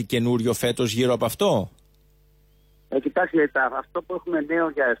έχουμε κάτι καινούριο φέτος γύρω από αυτό? Κοιτάξτε, αυτό που έχουμε νέο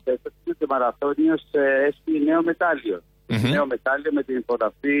για φέτος είναι ότι ο μαραθώνιος έχει νέο μετάλλιο. Νέο μετάλλιο με την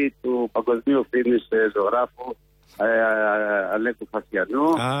υπογραφή του παγκοσμίου φήμης ζωγράφου Αλέκου Φασιανού.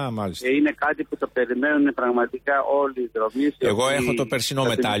 Μάλιστα. Και είναι κάτι που το περιμένουν πραγματικά όλοι οι δρομείς. Εγώ έχω το περσινό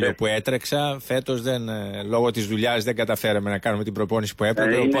μετάλλιο που έτρεξα. Φέτος λόγω της δουλειάς δεν καταφέραμε να κάνουμε την προπόνηση που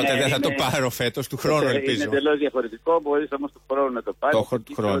έπρεπε. Οπότε δεν θα το πάρω φέτος, του χρόνου ελπίζω. Είναι εντελώς διαφορετικό. Μπορείς όμως του χρόνου να το πάρεις.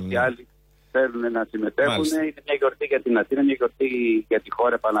 Του χρόνου. Και άλλοι θέλουν να συμμετέχουν. Μάλιστα. Είναι μια γιορτή για την Αθήνα, μια γιορτή για τη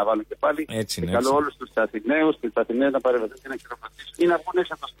χώρα, επαναλαμβάνω και πάλι. Έτσι είναι. Καλώ όλους τους Αθηναίους και τις Αθηναίες να παρευρεθούν και να χειροκροτήσουν ή να βγουν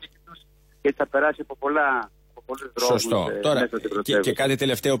έξω από το σπίτι τους, γιατί θα περάσει από πολλά. Σωστό. Τώρα, και κάτι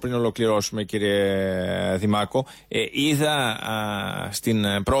τελευταίο πριν ολοκληρώσουμε, κύριε Δημάκο. Είδα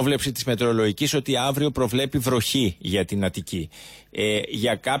στην πρόβλεψη της μετεωρολογικής ότι αύριο προβλέπει βροχή για την Αττική.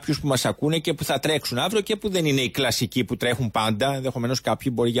 Για κάποιους που μας ακούνε και που θα τρέξουν αύριο και που δεν είναι οι κλασικοί που τρέχουν πάντα, ενδεχομένως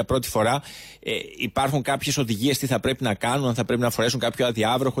κάποιοι μπορεί για πρώτη φορά, υπάρχουν κάποιες οδηγίες τι θα πρέπει να κάνουν, αν θα πρέπει να φορέσουν κάποιο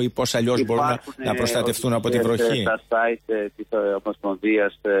αδιάβροχο ή πώς αλλιώς μπορούν να προστατευτούν από τη βροχή? Στα site της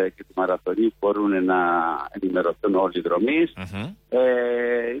Ομοσπονδίας και του Μαραθωνίου μπορούν να ενημερωθούν όλοι οι δρομείς.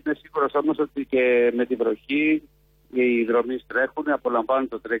 Είμαι σίγουρος όμως ότι και με τη βροχή οι δρομείς τρέχουν, απολαμβάνουν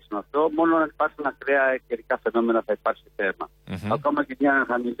το τρέξιμο αυτό. Μόνο αν υπάρχουν ακραία καιρικά φαινόμενα θα υπάρξει θέμα. Ακόμα και μια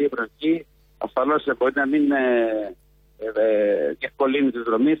χαμηλή βροχή ασφαλώς μπορεί να μην διευκολύνει τις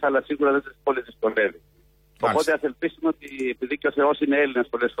δρομείς, αλλά σίγουρα δεν τις πολύ δυσκολεύει. Οπότε ας ελπίσουμε ότι επειδή και ο Θεός είναι Έλληνας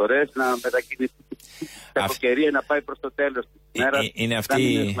πολλές φορές, να μετακινηθεί την κακοκαιρία να πάει προς το τέλος της ημέρας. Είναι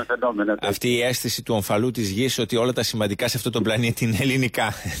αυτή η αίσθηση του ομφαλού της γης ότι όλα τα σημαντικά σε αυτόν τον πλανήτη είναι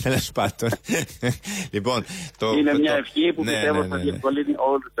ελληνικά. Τέλος πάντων. Λοιπόν, είναι μια ευχή που πιστεύω θα διευκολύνει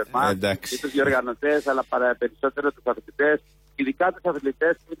όλους εμάς και τους διοργανωτές, αλλά περισσότερο τους αθλητές. Ειδικά τους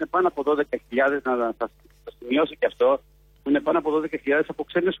αθλητές που είναι πάνω από 12.000, να το σημειώσω και αυτό, που είναι πάνω από 12.000 από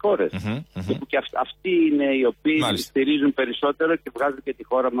ξένες χώρες. Και που και αυτοί είναι οι οποίοι στηρίζουν περισσότερο και βγάζουν και τη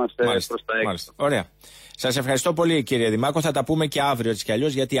χώρα μας προς τα έξω. Ωραία. Σας ευχαριστώ πολύ, κύριε Δημάκο. Θα τα πούμε και αύριο έτσι κι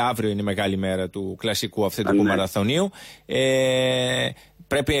αλλιώς, γιατί αύριο είναι η μεγάλη μέρα του κλασικού αυθεντικού μαραθωνίου.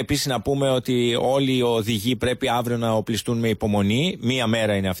 Πρέπει επίσης να πούμε ότι όλοι οι οδηγοί πρέπει αύριο να οπλιστούν με υπομονή. Μία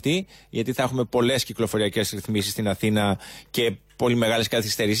μέρα είναι αυτή, γιατί θα έχουμε πολλές κυκλοφοριακές ρυθμίσεις στην Αθήνα και πολύ μεγάλες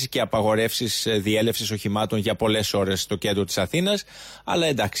καθυστερήσεις και απαγορεύσεις διέλευσης οχημάτων για πολλές ώρες στο κέντρο της Αθήνας. Αλλά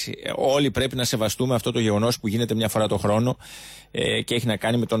εντάξει, όλοι πρέπει να σεβαστούμε αυτό το γεγονός που γίνεται μια φορά το χρόνο και έχει να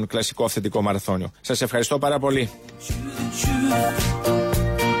κάνει με τον κλασικό αυθεντικό μαραθώνιο. Σας ευχαριστώ πάρα πολύ.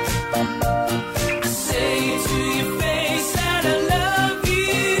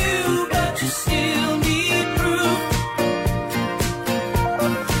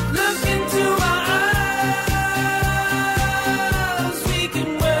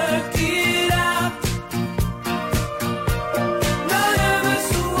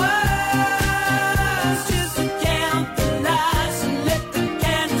 Just count the lights and let the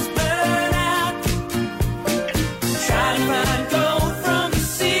candles burn.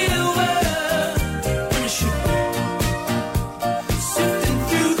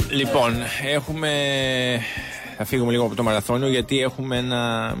 Λοιπόν, θα φύγουμε λίγο από το μαραθώνιο, γιατί έχουμε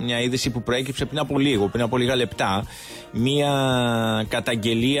μια είδηση που προέκυψε πριν από λίγα λεπτά. Μια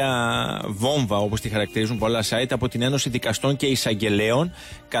καταγγελία βόμβα, όπως τη χαρακτηρίζουν πολλά site, από την Ένωση Δικαστών και Εισαγγελέων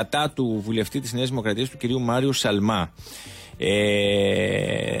κατά του βουλευτή της Νέας Δημοκρατίας, του κυρίου Μάριου Σαλμά.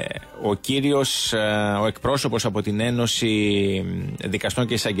 Ο εκπρόσωπος από την Ένωση Δικαστών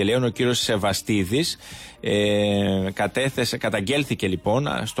και Εισαγγελέων, ο κύριος Σεβαστίδης, καταγγέλθηκε λοιπόν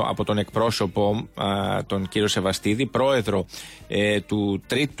από τον εκπρόσωπο, τον κύριο Σεβαστίδη, πρόεδρο του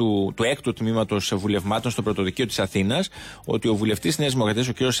έκτου τμήματος βουλευμάτων στο Πρωτοδικείο της Αθήνας, ότι ο βουλευτής της Νέας Δημοκρατίας,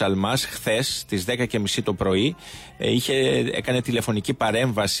 ο κύριος Σαλμάς, χθες στις 10:30 το πρωί έκανε τηλεφωνική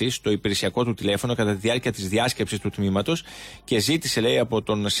παρέμβαση στο υπηρεσιακό του τηλέφωνο κατά τη διάρκεια της διάσκεψης του τμήματος και ζήτησε, λέει, από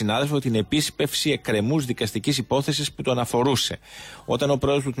τον συνάδελφο την επίσπευση εκκρεμούς δικαστικής υπόθεσης που τον αφορούσε. Όταν ο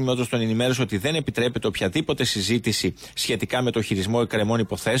πρόεδρος του τμήματος τον ενημέρωσε ότι δεν επιτρέπεται οποιαδήποτε συζήτηση σχετικά με το χειρισμό εκκρεμών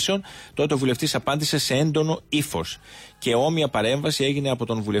υποθέσεων, τότε ο βουλευτής απάντησε σε έντονο ύφος. Και όμοια παρέμβαση έγινε από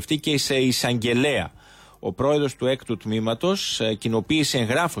τον βουλευτή και σε εισαγγελέα. Ο πρόεδρος του έκτου τμήματος κοινοποίησε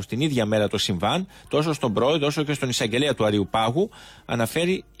εγγράφος την ίδια μέρα το συμβάν, τόσο στον πρόεδρο όσο και στον εισαγγελέα του Αριουπάγου,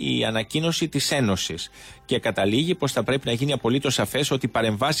 αναφέρει η ανακοίνωση της Ένωσης. Και καταλήγει πως θα πρέπει να γίνει απολύτως σαφές ότι οι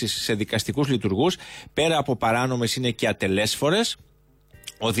παρεμβάσεις σε δικαστικούς λειτουργούς, πέρα από παράνομες, είναι και ατελέσφορες.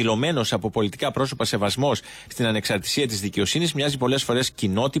 Ο δηλωμένος από πολιτικά πρόσωπα σεβασμός στην ανεξαρτησία της δικαιοσύνης μοιάζει πολλές φορές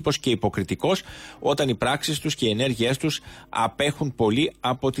κοινότυπος και υποκριτικός, όταν οι πράξεις τους και οι ενέργειές τους απέχουν πολύ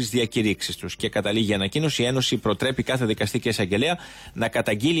από τις διακηρύξεις τους. Και καταλήγει η ανακοίνωση: η Ένωση προτρέπει κάθε δικαστή και εισαγγελέα να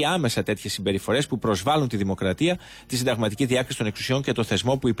καταγγείλει άμεσα τέτοιες συμπεριφορές που προσβάλλουν τη δημοκρατία, τη συνταγματική διάκριση των εξουσιών και το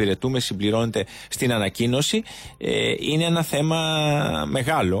θεσμό που υπηρετούμε. Συμπληρώνεται στην ανακοίνωση. Είναι ένα θέμα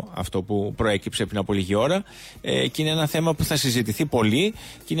μεγάλο αυτό που προέκυψε πριν από λίγη ώρα, και είναι ένα θέμα που θα συζητηθεί πολύ.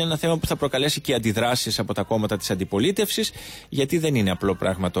 Και είναι ένα θέμα που θα προκαλέσει και αντιδράσεις από τα κόμματα της αντιπολίτευσης, γιατί δεν είναι απλό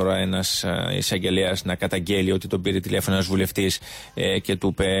πράγμα τώρα ένας εισαγγελέας να καταγγέλει ότι τον πήρε τηλέφωνο ένας βουλευτής και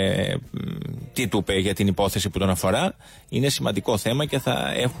τι του είπε για την υπόθεση που τον αφορά. Είναι σημαντικό θέμα και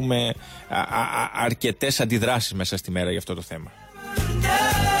θα έχουμε αρκετές αντιδράσεις μέσα στη μέρα για αυτό το θέμα.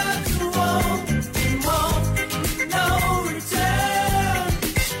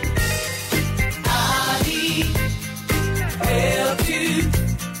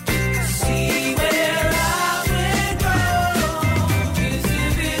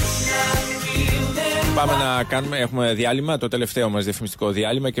 Έχουμε διάλειμμα, το τελευταίο μας διαφημιστικό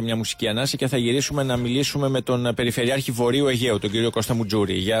διάλειμμα και μια μουσική ανάση, και θα γυρίσουμε να μιλήσουμε με τον Περιφερειάρχη Βορείου Αιγαίου, τον κύριο Κώστα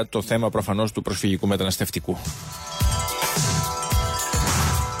Μουτζούρη, για το θέμα προφανώς του προσφυγικού μεταναστευτικού.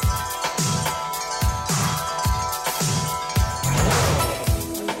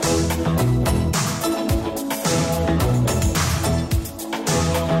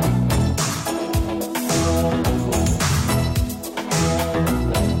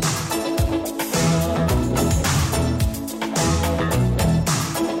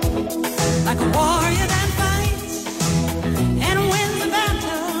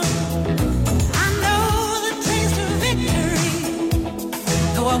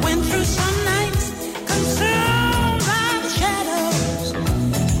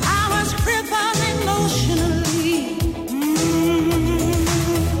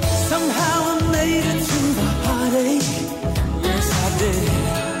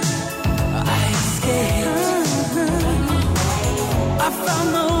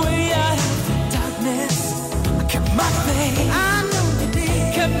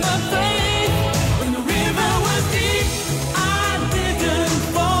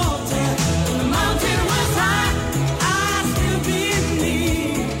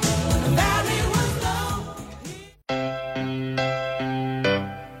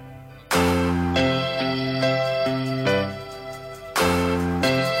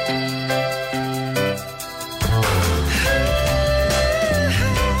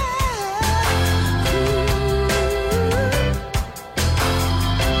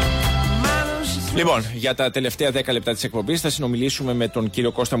 Λοιπόν, για τα τελευταία 10 λεπτά της εκπομπής θα συνομιλήσουμε με τον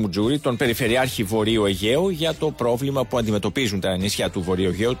κύριο Κώστα Μουτζούρη, τον Περιφερειάρχη Βορείου Αιγαίου, για το πρόβλημα που αντιμετωπίζουν τα νησιά του Βορείου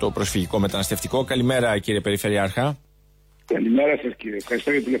Αιγαίου, το προσφυγικό μεταναστευτικό. Καλημέρα, κύριε Περιφερειάρχα. Καλημέρα σας, κύριε.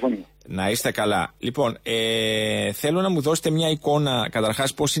 Ευχαριστώ για το τηλέφωνο. Να είστε καλά. Λοιπόν, θέλω να μου δώσετε μια εικόνα,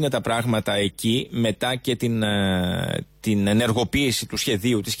 καταρχάς, πώς είναι τα πράγματα εκεί μετά και την ενεργοποίηση του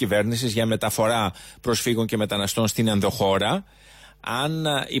σχεδίου της κυβέρνησης για μεταφορά προσφύγων και μεταναστών στην ενδοχώρα. Αν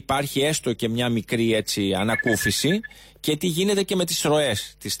υπάρχει έστω και μια μικρή έτσι ανακούφιση, και τι γίνεται και με τις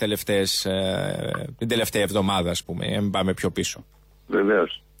ροές την τελευταία εβδομάδα, ας πούμε, πάμε πιο πίσω.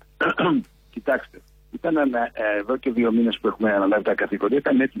 Βεβαίως. Κοιτάξτε, ήταν εδώ και 2 μήνες που έχουμε αναλάβει τα καθήκοντα,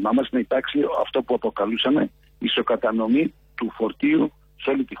 ήταν έτοιμά μας να υπάρξει αυτό που αποκαλούσαμε ισοκατανομή του φορτίου σε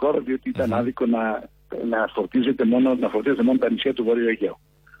όλη τη χώρα, διότι ήταν άδικο να φορτίζεται μόνο τα νησιά του Βορείου Αιγαίου.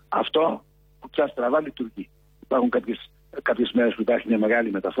 Αυτό που πια στραβά λειτουργεί. Υπάρχουν κάποιες μέρες που υπάρχει μια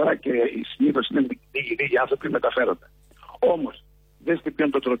μεγάλη μεταφορά και συνήθως είναι λίγοι άνθρωποι που μεταφέρονται. Όμως, δέστε ποιο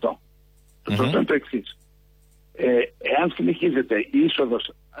είναι το τροτό. Το τροτό είναι το εξής. Εάν συνεχίζεται η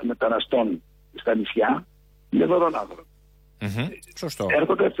είσοδος μεταναστών στα νησιά, είναι δωρονάδρο. Σωστό.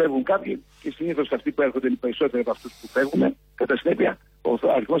 Έρχονται, φεύγουν κάποιοι και συνήθως αυτοί που έρχονται είναι περισσότεροι από αυτούς που φεύγουν. Κατά συνέπεια, ο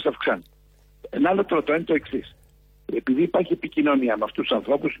αριθμός αυξάνει. Ένα άλλο τροτό είναι το εξής. Επειδή υπάρχει επικοινωνία με αυτούς τους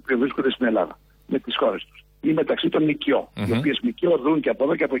ανθρώπους που βρίσκονται στην Ελλάδα, με τις χώρες τους, ή μεταξύ των ΜΚΟ, οι οποίες ΜΚΟ δρούν και από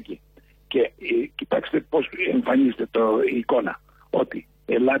εδώ και από εκεί. Και κοιτάξτε πώς εμφανίζεται η εικόνα. Ότι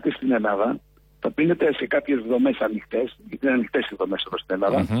ελάτε στην Ελλάδα, θα πίνετε σε κάποιες δομές ανοιχτές, γιατί είναι ανοιχτές οι δομές εδώ στην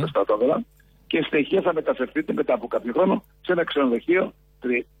Ελλάδα, στα στρατόπεδα, και συνεχεία θα μεταφερθείτε μετά από κάποιο χρόνο σε ένα ξενοδοχείο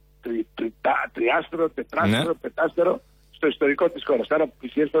τριάστερο, τετράστερο, πεντάστερο στο ιστορικό της χώρας. Άρα που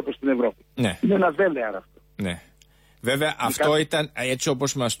πλησιάζεται προς την Ευρώπη. Ναι. Είναι ένα δέλεαρ αυτό. Ναι. Βέβαια, αυτό ήταν έτσι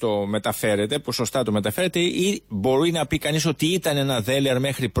όπως μας το μεταφέρετε, που σωστά το μεταφέρετε, ή μπορεί να πει κανείς ότι ήταν ένα δέλεαρ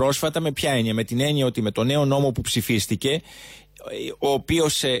μέχρι πρόσφατα, με ποια έννοια? Με την έννοια ότι με το νέο νόμο που ψηφίστηκε, ο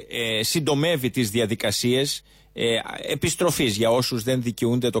οποίος συντομεύει τις διαδικασίες επιστροφής για όσους δεν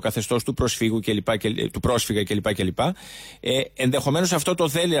δικαιούνται το καθεστώς του προσφύγου του πρόσφυγα κλπ. Ενδεχομένως αυτό το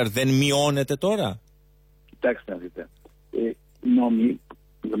δέλεαρ δεν μειώνεται τώρα? Κοιτάξτε να δείτε. Νόμοι,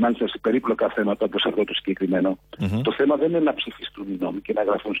 μάλιστα σε περίπλοκα θέματα όπως αυτό το συγκεκριμένο, το θέμα δεν είναι να ψηφιστούν οι νόμοι και να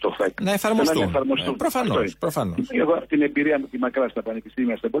γραφούν στο ΦΕΚ. Να εφαρμοστούν. Προφανώς. Εγώ από την εμπειρία μου τη μακρά στα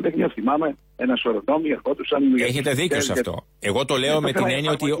πανεπιστήμια στα Πολυτεχνία θυμάμαι ένα σωρό νόμοι ερχόντουσαν. Έχετε δίκιο σε αυτό. Εγώ το λέω με την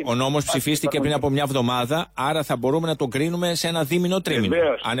έννοια ότι ο νόμος ψηφίστηκε πριν από μια εβδομάδα, άρα θα μπορούμε να τον κρίνουμε σε ένα δίμηνο τρίμηνο.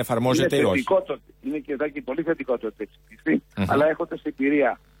 Αν εφαρμόζεται ή όχι. Είναι και εδώ πολύ θετικό το ότι ψηφιστεί, αλλά έχοντας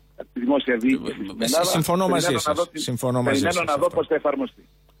εμπειρία από τη δημόσια διοίκηση στην Ελλάδα. Συμφωνώ μαζί σας. Περιμένω να δω πώς θα εφαρμοστεί.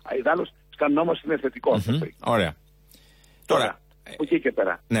 Ιδάλλως, σαν νόμος είναι θετικό. Ωραία. Τώρα, από εκεί και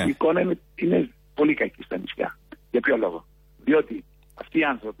πέρα, η εικόνα είναι πολύ κακή στα νησιά. Για ποιο λόγο? Διότι αυτοί οι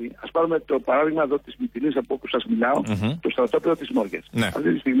άνθρωποι, ας πάρουμε το παράδειγμα εδώ της Μυτιλής από όπου σας μιλάω, το στρατόπεδο της Μόργιας.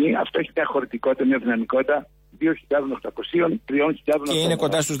 Αυτή τη στιγμή αυτό έχει μια χωρητικότητα, μια δυναμικότητα 2.800, 3.000. Και είναι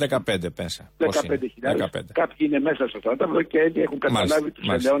κοντά στους 15 πέσα. 15.000. Κάποιοι είναι μέσα στο στρατόπεδο και έτσι έχουν καταλάβει τους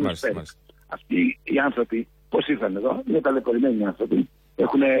ελαιώνες πέρυσι. Αυτοί οι άνθρωποι πώς ήρθαν εδώ? Είναι ταλαιπωρημένοι άνθρωποι.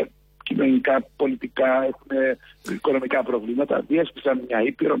 Έχουν κοινωνικά, πολιτικά, έχουν οικονομικά προβλήματα. Διέσπισαν μια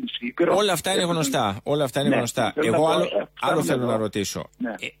ήπειρο, μισή ήπειρο. Όλα αυτά είναι γνωστά. Εγώ άλλο θέλω να ρωτήσω.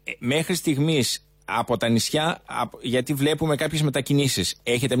 Μέχρι στιγμής από τα νησιά, γιατί βλέπουμε κάποιες μετακινήσεις,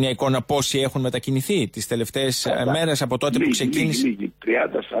 έχετε μια εικόνα πόσοι έχουν μετακινηθεί τις τελευταίες μέρες από τότε που ξεκίνησε? Λίγοι,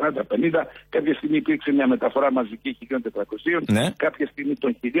 30, 40, 50. Κάποια στιγμή υπήρξε μια μεταφορά μαζική 1.400, κάποια στιγμή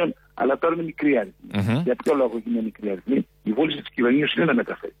των 1.000, αλλά τώρα είναι μικρή αριθμή. Για ποιο λόγο είναι μικρή αριθμή? Η βούληση της κυβερνήσεως είναι να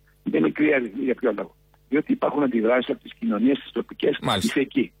μεταφέρει. Είναι μικρή αριθμή για ποιο λόγο? Διότι υπάρχουν αντιδράσεις από τις κοινωνίες, τις τοπικές, είσαι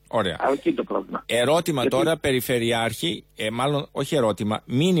εκεί. Ωραία. Αλλά εκεί είναι το πρόβλημα. Ερώτημα τώρα, Περιφερειάρχη, μάλλον όχι ερώτημα,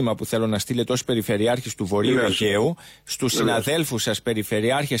 μήνυμα που θέλω να στείλετε ως Περιφερειάρχης του Βορείου Αιγαίου στους συναδέλφους σας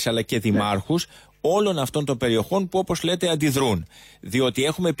Περιφερειάρχες αλλά και δημάρχους όλων αυτών των περιοχών που, όπως λέτε, αντιδρούν. Διότι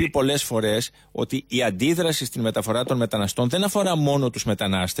έχουμε πει πολλές φορές ότι η αντίδραση στην μεταφορά των μεταναστών δεν αφορά μόνο τους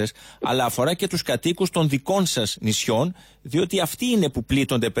μετανάστες, αλλά αφορά και τους κατοίκους των δικών σας νησιών, διότι αυτοί είναι που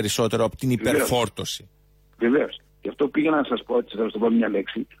πλήττονται περισσότερο από την υπερφόρτωση. Βεβαίως. Γι' αυτό πήγα να σας πω, έτσι θα σας το πω μια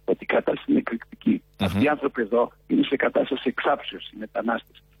λέξη, ότι η κατάσταση είναι εκρηκτική. Αυτοί οι άνθρωποι εδώ είναι σε κατάσταση εξάψεως, οι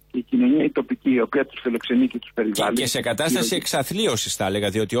μετανάστες. Και η κοινωνία η τοπική, η οποία τους φιλοξενεί και τους περιβάλλει. Και σε κατάσταση εξαθλίωσης, θα έλεγα,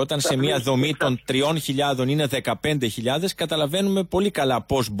 διότι όταν σε μια δομή των 3.000 είναι 15.000, καταλαβαίνουμε πολύ καλά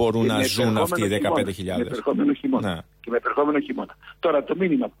πώς μπορούν να ζουν αυτοί οι 15.000. Με επερχόμενο χειμώνα. Και με επερχόμενο χειμώνα. Τώρα, το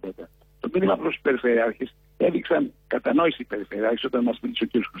μήνυμα που πρώτα. Το μήνυμα προς τους περιφερειάρχες έδειξαν κατανόηση οι περιφερειάρχες όταν μας μίλησε ο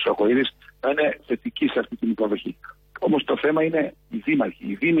κ. Χρυσοχοίδης να είναι θετικοί σε αυτή την υποδοχή. Όμως το θέμα είναι οι δήμαρχοι.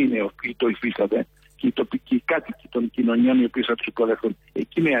 Οι δήμοι είναι οι το υφίστανται και οι τοπικοί κάτοικοι των κοινωνιών οι οποίοι θα τους υποδεχθούν.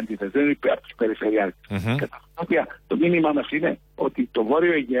 Εκεί είναι η αντίθεση, δεν είναι από τους περιφερειάρχες. Κατά το μήνυμα μας είναι ότι το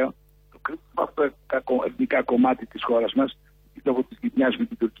Βόρειο Αιγαίο, το κρίσιμο εθνικά κομμάτι της χώρας μας, λόγω της γειτονιάς με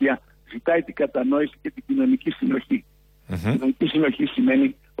την Τουρκία, ζητάει την κατανόηση και την κοινωνική συνοχή. Η κοινωνική συνοχή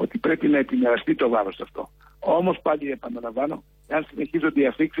σημαίνει ότι πρέπει να επιμεραστεί το βάρος αυτό. Όμως πάλι επαναλαμβάνω, αν συνεχίζονται οι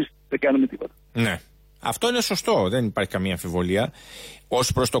αφήξεις δεν κάνουμε τίποτα. Ναι. Αυτό είναι σωστό, δεν υπάρχει καμία αμφιβολία.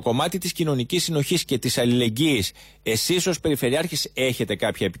 Ως προς το κομμάτι της κοινωνικής συνοχής και της αλληλεγγύης, εσείς ως περιφερειάρχης έχετε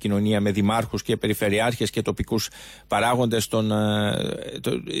κάποια επικοινωνία με δημάρχους και περιφερειάρχες και τοπικούς παράγοντες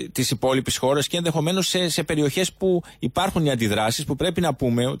της υπόλοιπης χώρας και ενδεχομένως σε περιοχές που υπάρχουν οι αντιδράσεις, που πρέπει να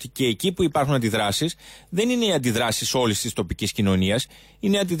πούμε ότι και εκεί που υπάρχουν αντιδράσεις δεν είναι οι αντιδράσεις όλης της τοπικής κοινωνίας,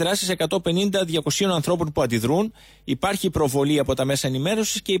 είναι αντιδράσεις 150-200 ανθρώπων που αντιδρούν, υπάρχει προβολή από τα μέσα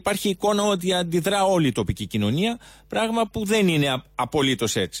ενημέρωσης και υπάρχει εικόνα ότι αντιδρά όλη η τοπική κοινωνία, πράγμα που δεν είναι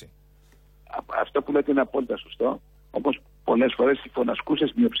απολύτως έτσι. Αυτό που λέτε είναι απόλυτα σωστό. Όμως πολλές φορές οι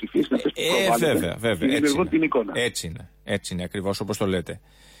φωνασκούσες μειοψηφίες είναι αυτές που προβάλλονται και δημιουργούν την εικόνα. Έτσι είναι ακριβώς όπως το λέτε.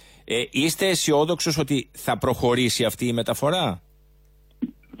 Είστε αισιόδοξος ότι θα προχωρήσει αυτή η μεταφορά?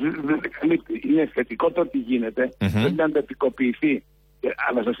 Είναι θετικό το ότι γίνεται. Πρέπει να ανταπικοποιηθεί.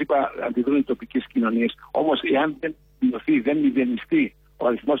 Αλλά σας είπα, αντιδρούν οι τοπικές κοινωνίες. Όμως, εάν δεν μειωθεί, δεν μηδενιστεί ο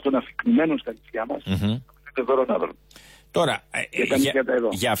αριθμός των αφικνουμένων στα νησιά μας, είναι δώρο να βρουν. Τώρα,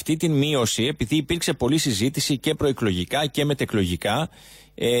 για αυτή την μείωση, επειδή υπήρξε πολλή συζήτηση και προεκλογικά και μετεκλογικά,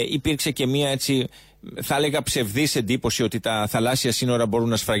 υπήρξε και μία έτσι, θα έλεγα ψευδής εντύπωση ότι τα θαλάσσια σύνορα μπορούν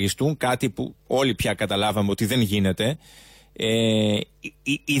να σφραγιστούν, κάτι που όλοι πια καταλάβαμε ότι δεν γίνεται.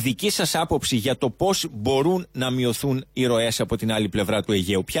 Η δική σας άποψη για το πώς μπορούν να μειωθούν οι ροές από την άλλη πλευρά του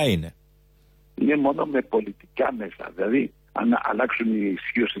Αιγαίου, ποια είναι? Είναι μόνο με πολιτικά μέσα. Δηλαδή, αν αλλάξουν οι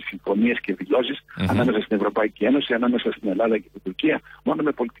ισχύωσες συμφωνίες και δηλώσεις ανάμεσα στην Ευρωπαϊκή Ένωση, ανάμεσα στην Ελλάδα και την Τουρκία, μόνο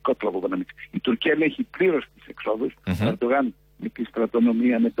με πολιτικό τρόπο μπορεί να μειωθεί. Η Τουρκία ελέγχει πλήρως τις εξόδους. Ο Ερντογάν με τη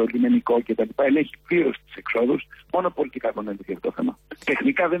στρατονομία, με το λιμενικό κτλ. Ελέγχει πλήρως τις εξόδους. Μόνο πολιτικά μπορεί να λυθεί αυτό το θέμα.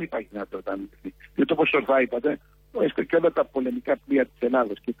 Τεχνικά δεν υπάρχει δυνατότητα να λυθεί. Διότι όπως ορθά είπατε, έστω και όλα τα πολεμικά πλοία της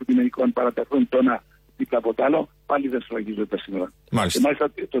Ελλάδος και του λιμενικού, αν παραταχθούν το ένα δίπλα από το άλλο, πάλι δεν σφραγίζονται τα σύνορα. Μάλιστα. Και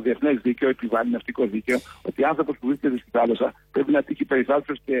μάλιστα το διεθνές δίκαιο επιβάλλει, ναυτικό δίκαιο, ότι άνθρωπος που βρίσκεται στη θάλασσα πρέπει να τύχει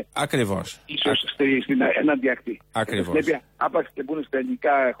περιθάλψεως και ίσως έναντι ακτή. Ακριβώς. Συνέπεια, άπαξ και μπουν στα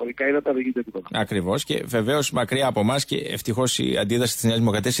ελληνικά χωρικά ύδατα, δεν γίνεται τίποτα. Ακριβώς. Και βεβαίως μακριά από εμάς, και ευτυχώς η αντίδραση της Νέας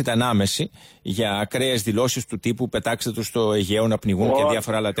Δημοκρατίας ήταν άμεση για ακραίες δηλώσεις του τύπου πετάξτε τους στο Αιγαίο να πνιγούν και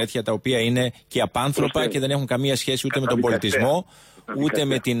διάφορα άλλα τέτοια, τα οποία είναι και απάνθρωπα και δεν έχουν καμία σχέση ούτε με τον πολιτισμό ούτε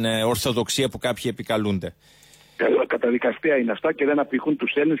με την ορθοδοξία που κάποιοι επικαλούνται. Καταδικαστέα είναι αυτά και δεν απηχούν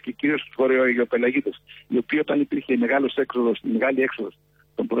τους Έλληνες και κυρίως τους βορειοαιγαιοπελαγίτες, οι οποίοι όταν υπήρχε μεγάλη έξοδος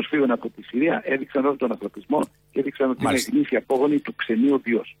των προσφύγων από τη Συρία έδειξαν όλο τον ανθρωπισμό και έδειξαν ότι είναι γνήσια απόγονοι του ξενίου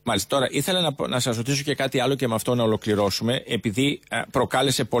βίος. Μάλιστα. Τώρα ήθελα να σας ρωτήσω και κάτι άλλο και με αυτό να ολοκληρώσουμε, επειδή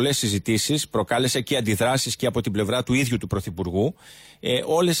προκάλεσε πολλές συζητήσεις, προκάλεσε και αντιδράσεις και από την πλευρά του ίδιου του Πρωθυπουργού.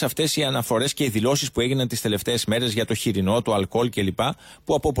 Όλες αυτές οι αναφορές και οι δηλώσεις που έγιναν τις τελευταίες μέρες για το χοιρινό, το αλκοόλ κλπ.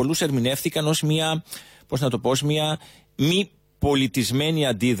 Που από πολλούς ερμηνεύτηκαν ως μια, μια μη πολιτισμένη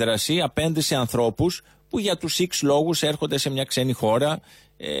αντίδραση απέναντι σε ανθρώπους που για τους X λόγους έρχονται σε μια ξένη χώρα,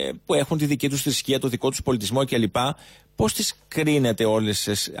 που έχουν τη δική τους θρησκεία, το δικό τους πολιτισμό κλπ. Πώς τις κρίνετε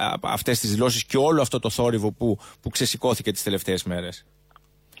όλες αυτές τις δηλώσεις και όλο αυτό το θόρυβο που ξεσηκώθηκε τις τελευταίες μέρες?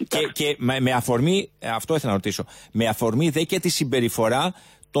 Και με αφορμή, αυτό ήθελα να ρωτήσω, με αφορμή δε και τη συμπεριφορά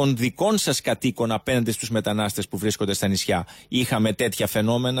των δικών σας κατοίκων απέναντι στους μετανάστες που βρίσκονται στα νησιά. Είχαμε τέτοια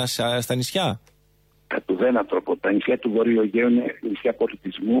φαινόμενα στα νησιά? Κατ' ουδέναν τρόπο. Τα νησιά του Βορείου Αιγαίου είναι νησιά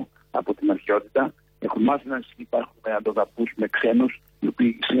πολιτισμού από την αρχαιότητα. Έχουν μάθει να υπάρχουν αντοδαπούς με ξένους, οι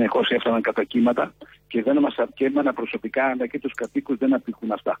οποίοι συνεχώς έφταναν κατά κύματα και δεν μας αρκεί εμένα προσωπικά, αλλά και τους κατοίκους δεν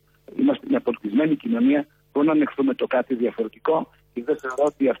απηχούν αυτά. Είμαστε μια πολιτισμένη κοινωνία, μπορούμε να ανεχθούμε το κάτι διαφορετικό και δεν θεωρώ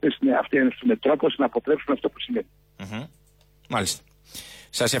ότι αυτές είναι τρόπος να αποτρέψουμε αυτό που σημαίνει. Μάλιστα.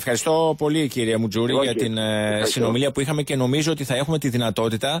 Σας ευχαριστώ πολύ, κύριε Μουτζούρη, για την συνομιλία που είχαμε και νομίζω ότι θα έχουμε τη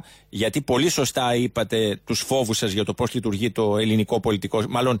δυνατότητα, γιατί πολύ σωστά είπατε τους φόβους σας για το πώς λειτουργεί το ελληνικό πολιτικό,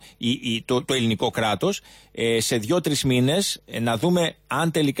 μάλλον το ελληνικό κράτος, σε 2-3 μήνες να δούμε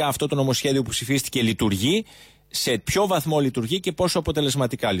αν τελικά αυτό το νομοσχέδιο που ψηφίστηκε λειτουργεί, σε ποιο βαθμό λειτουργεί και πόσο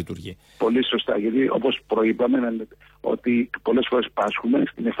αποτελεσματικά λειτουργεί. Πολύ σωστά, γιατί όπως προείπαμε ότι πολλές φορές πάσχουμε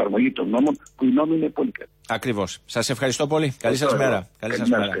στην εφαρμογή των νόμων, που οι νόμοι είναι πολύ καλοί. Ακριβώς. Σας ευχαριστώ πολύ. Καλή σας μέρα. Καλή σας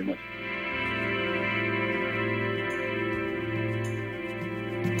μέρα.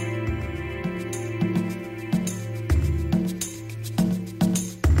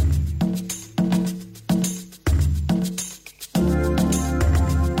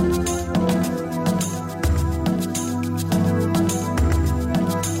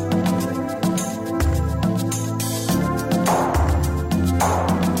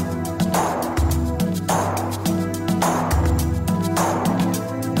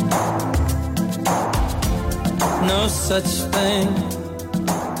 Such thing.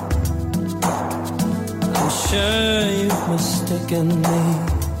 I'm sure you've mistaken me.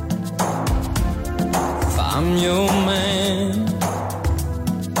 If I'm your man,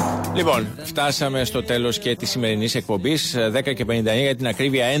 Λοιπόν, φτάσαμε στο τέλος και της σημερινής εκπομπής. 10:59 για την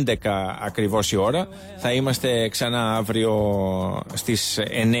ακρίβεια, 11 ακριβώς η ώρα. Θα είμαστε ξανά αύριο στις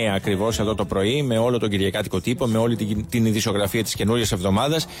 9 ακριβώς εδώ το πρωί, με όλο τον κυριακάτικο τύπο, με όλη την ειδησιογραφία της καινούριας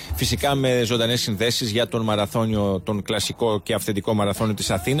εβδομάδας. Φυσικά με ζωντανές συνδέσεις για τον μαραθώνιο, τον κλασικό και αυθεντικό μαραθώνιο της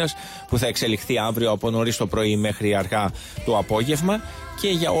Αθήνας, που θα εξελιχθεί αύριο από νωρίς το πρωί μέχρι αργά το απόγευμα, και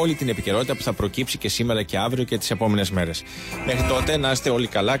για όλη την επικαιρότητα που θα προκύψει και σήμερα και αύριο και τις επόμενες μέρες. Μέχρι τότε να είστε όλοι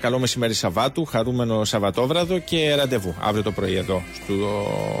καλά, καλό μεσημέρι Σαββάτου, χαρούμενο Σαββατόβραδο και ραντεβού αύριο το πρωί εδώ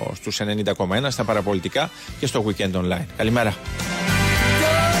στους 90,1 στα παραπολιτικά και στο Weekend Online. Καλημέρα.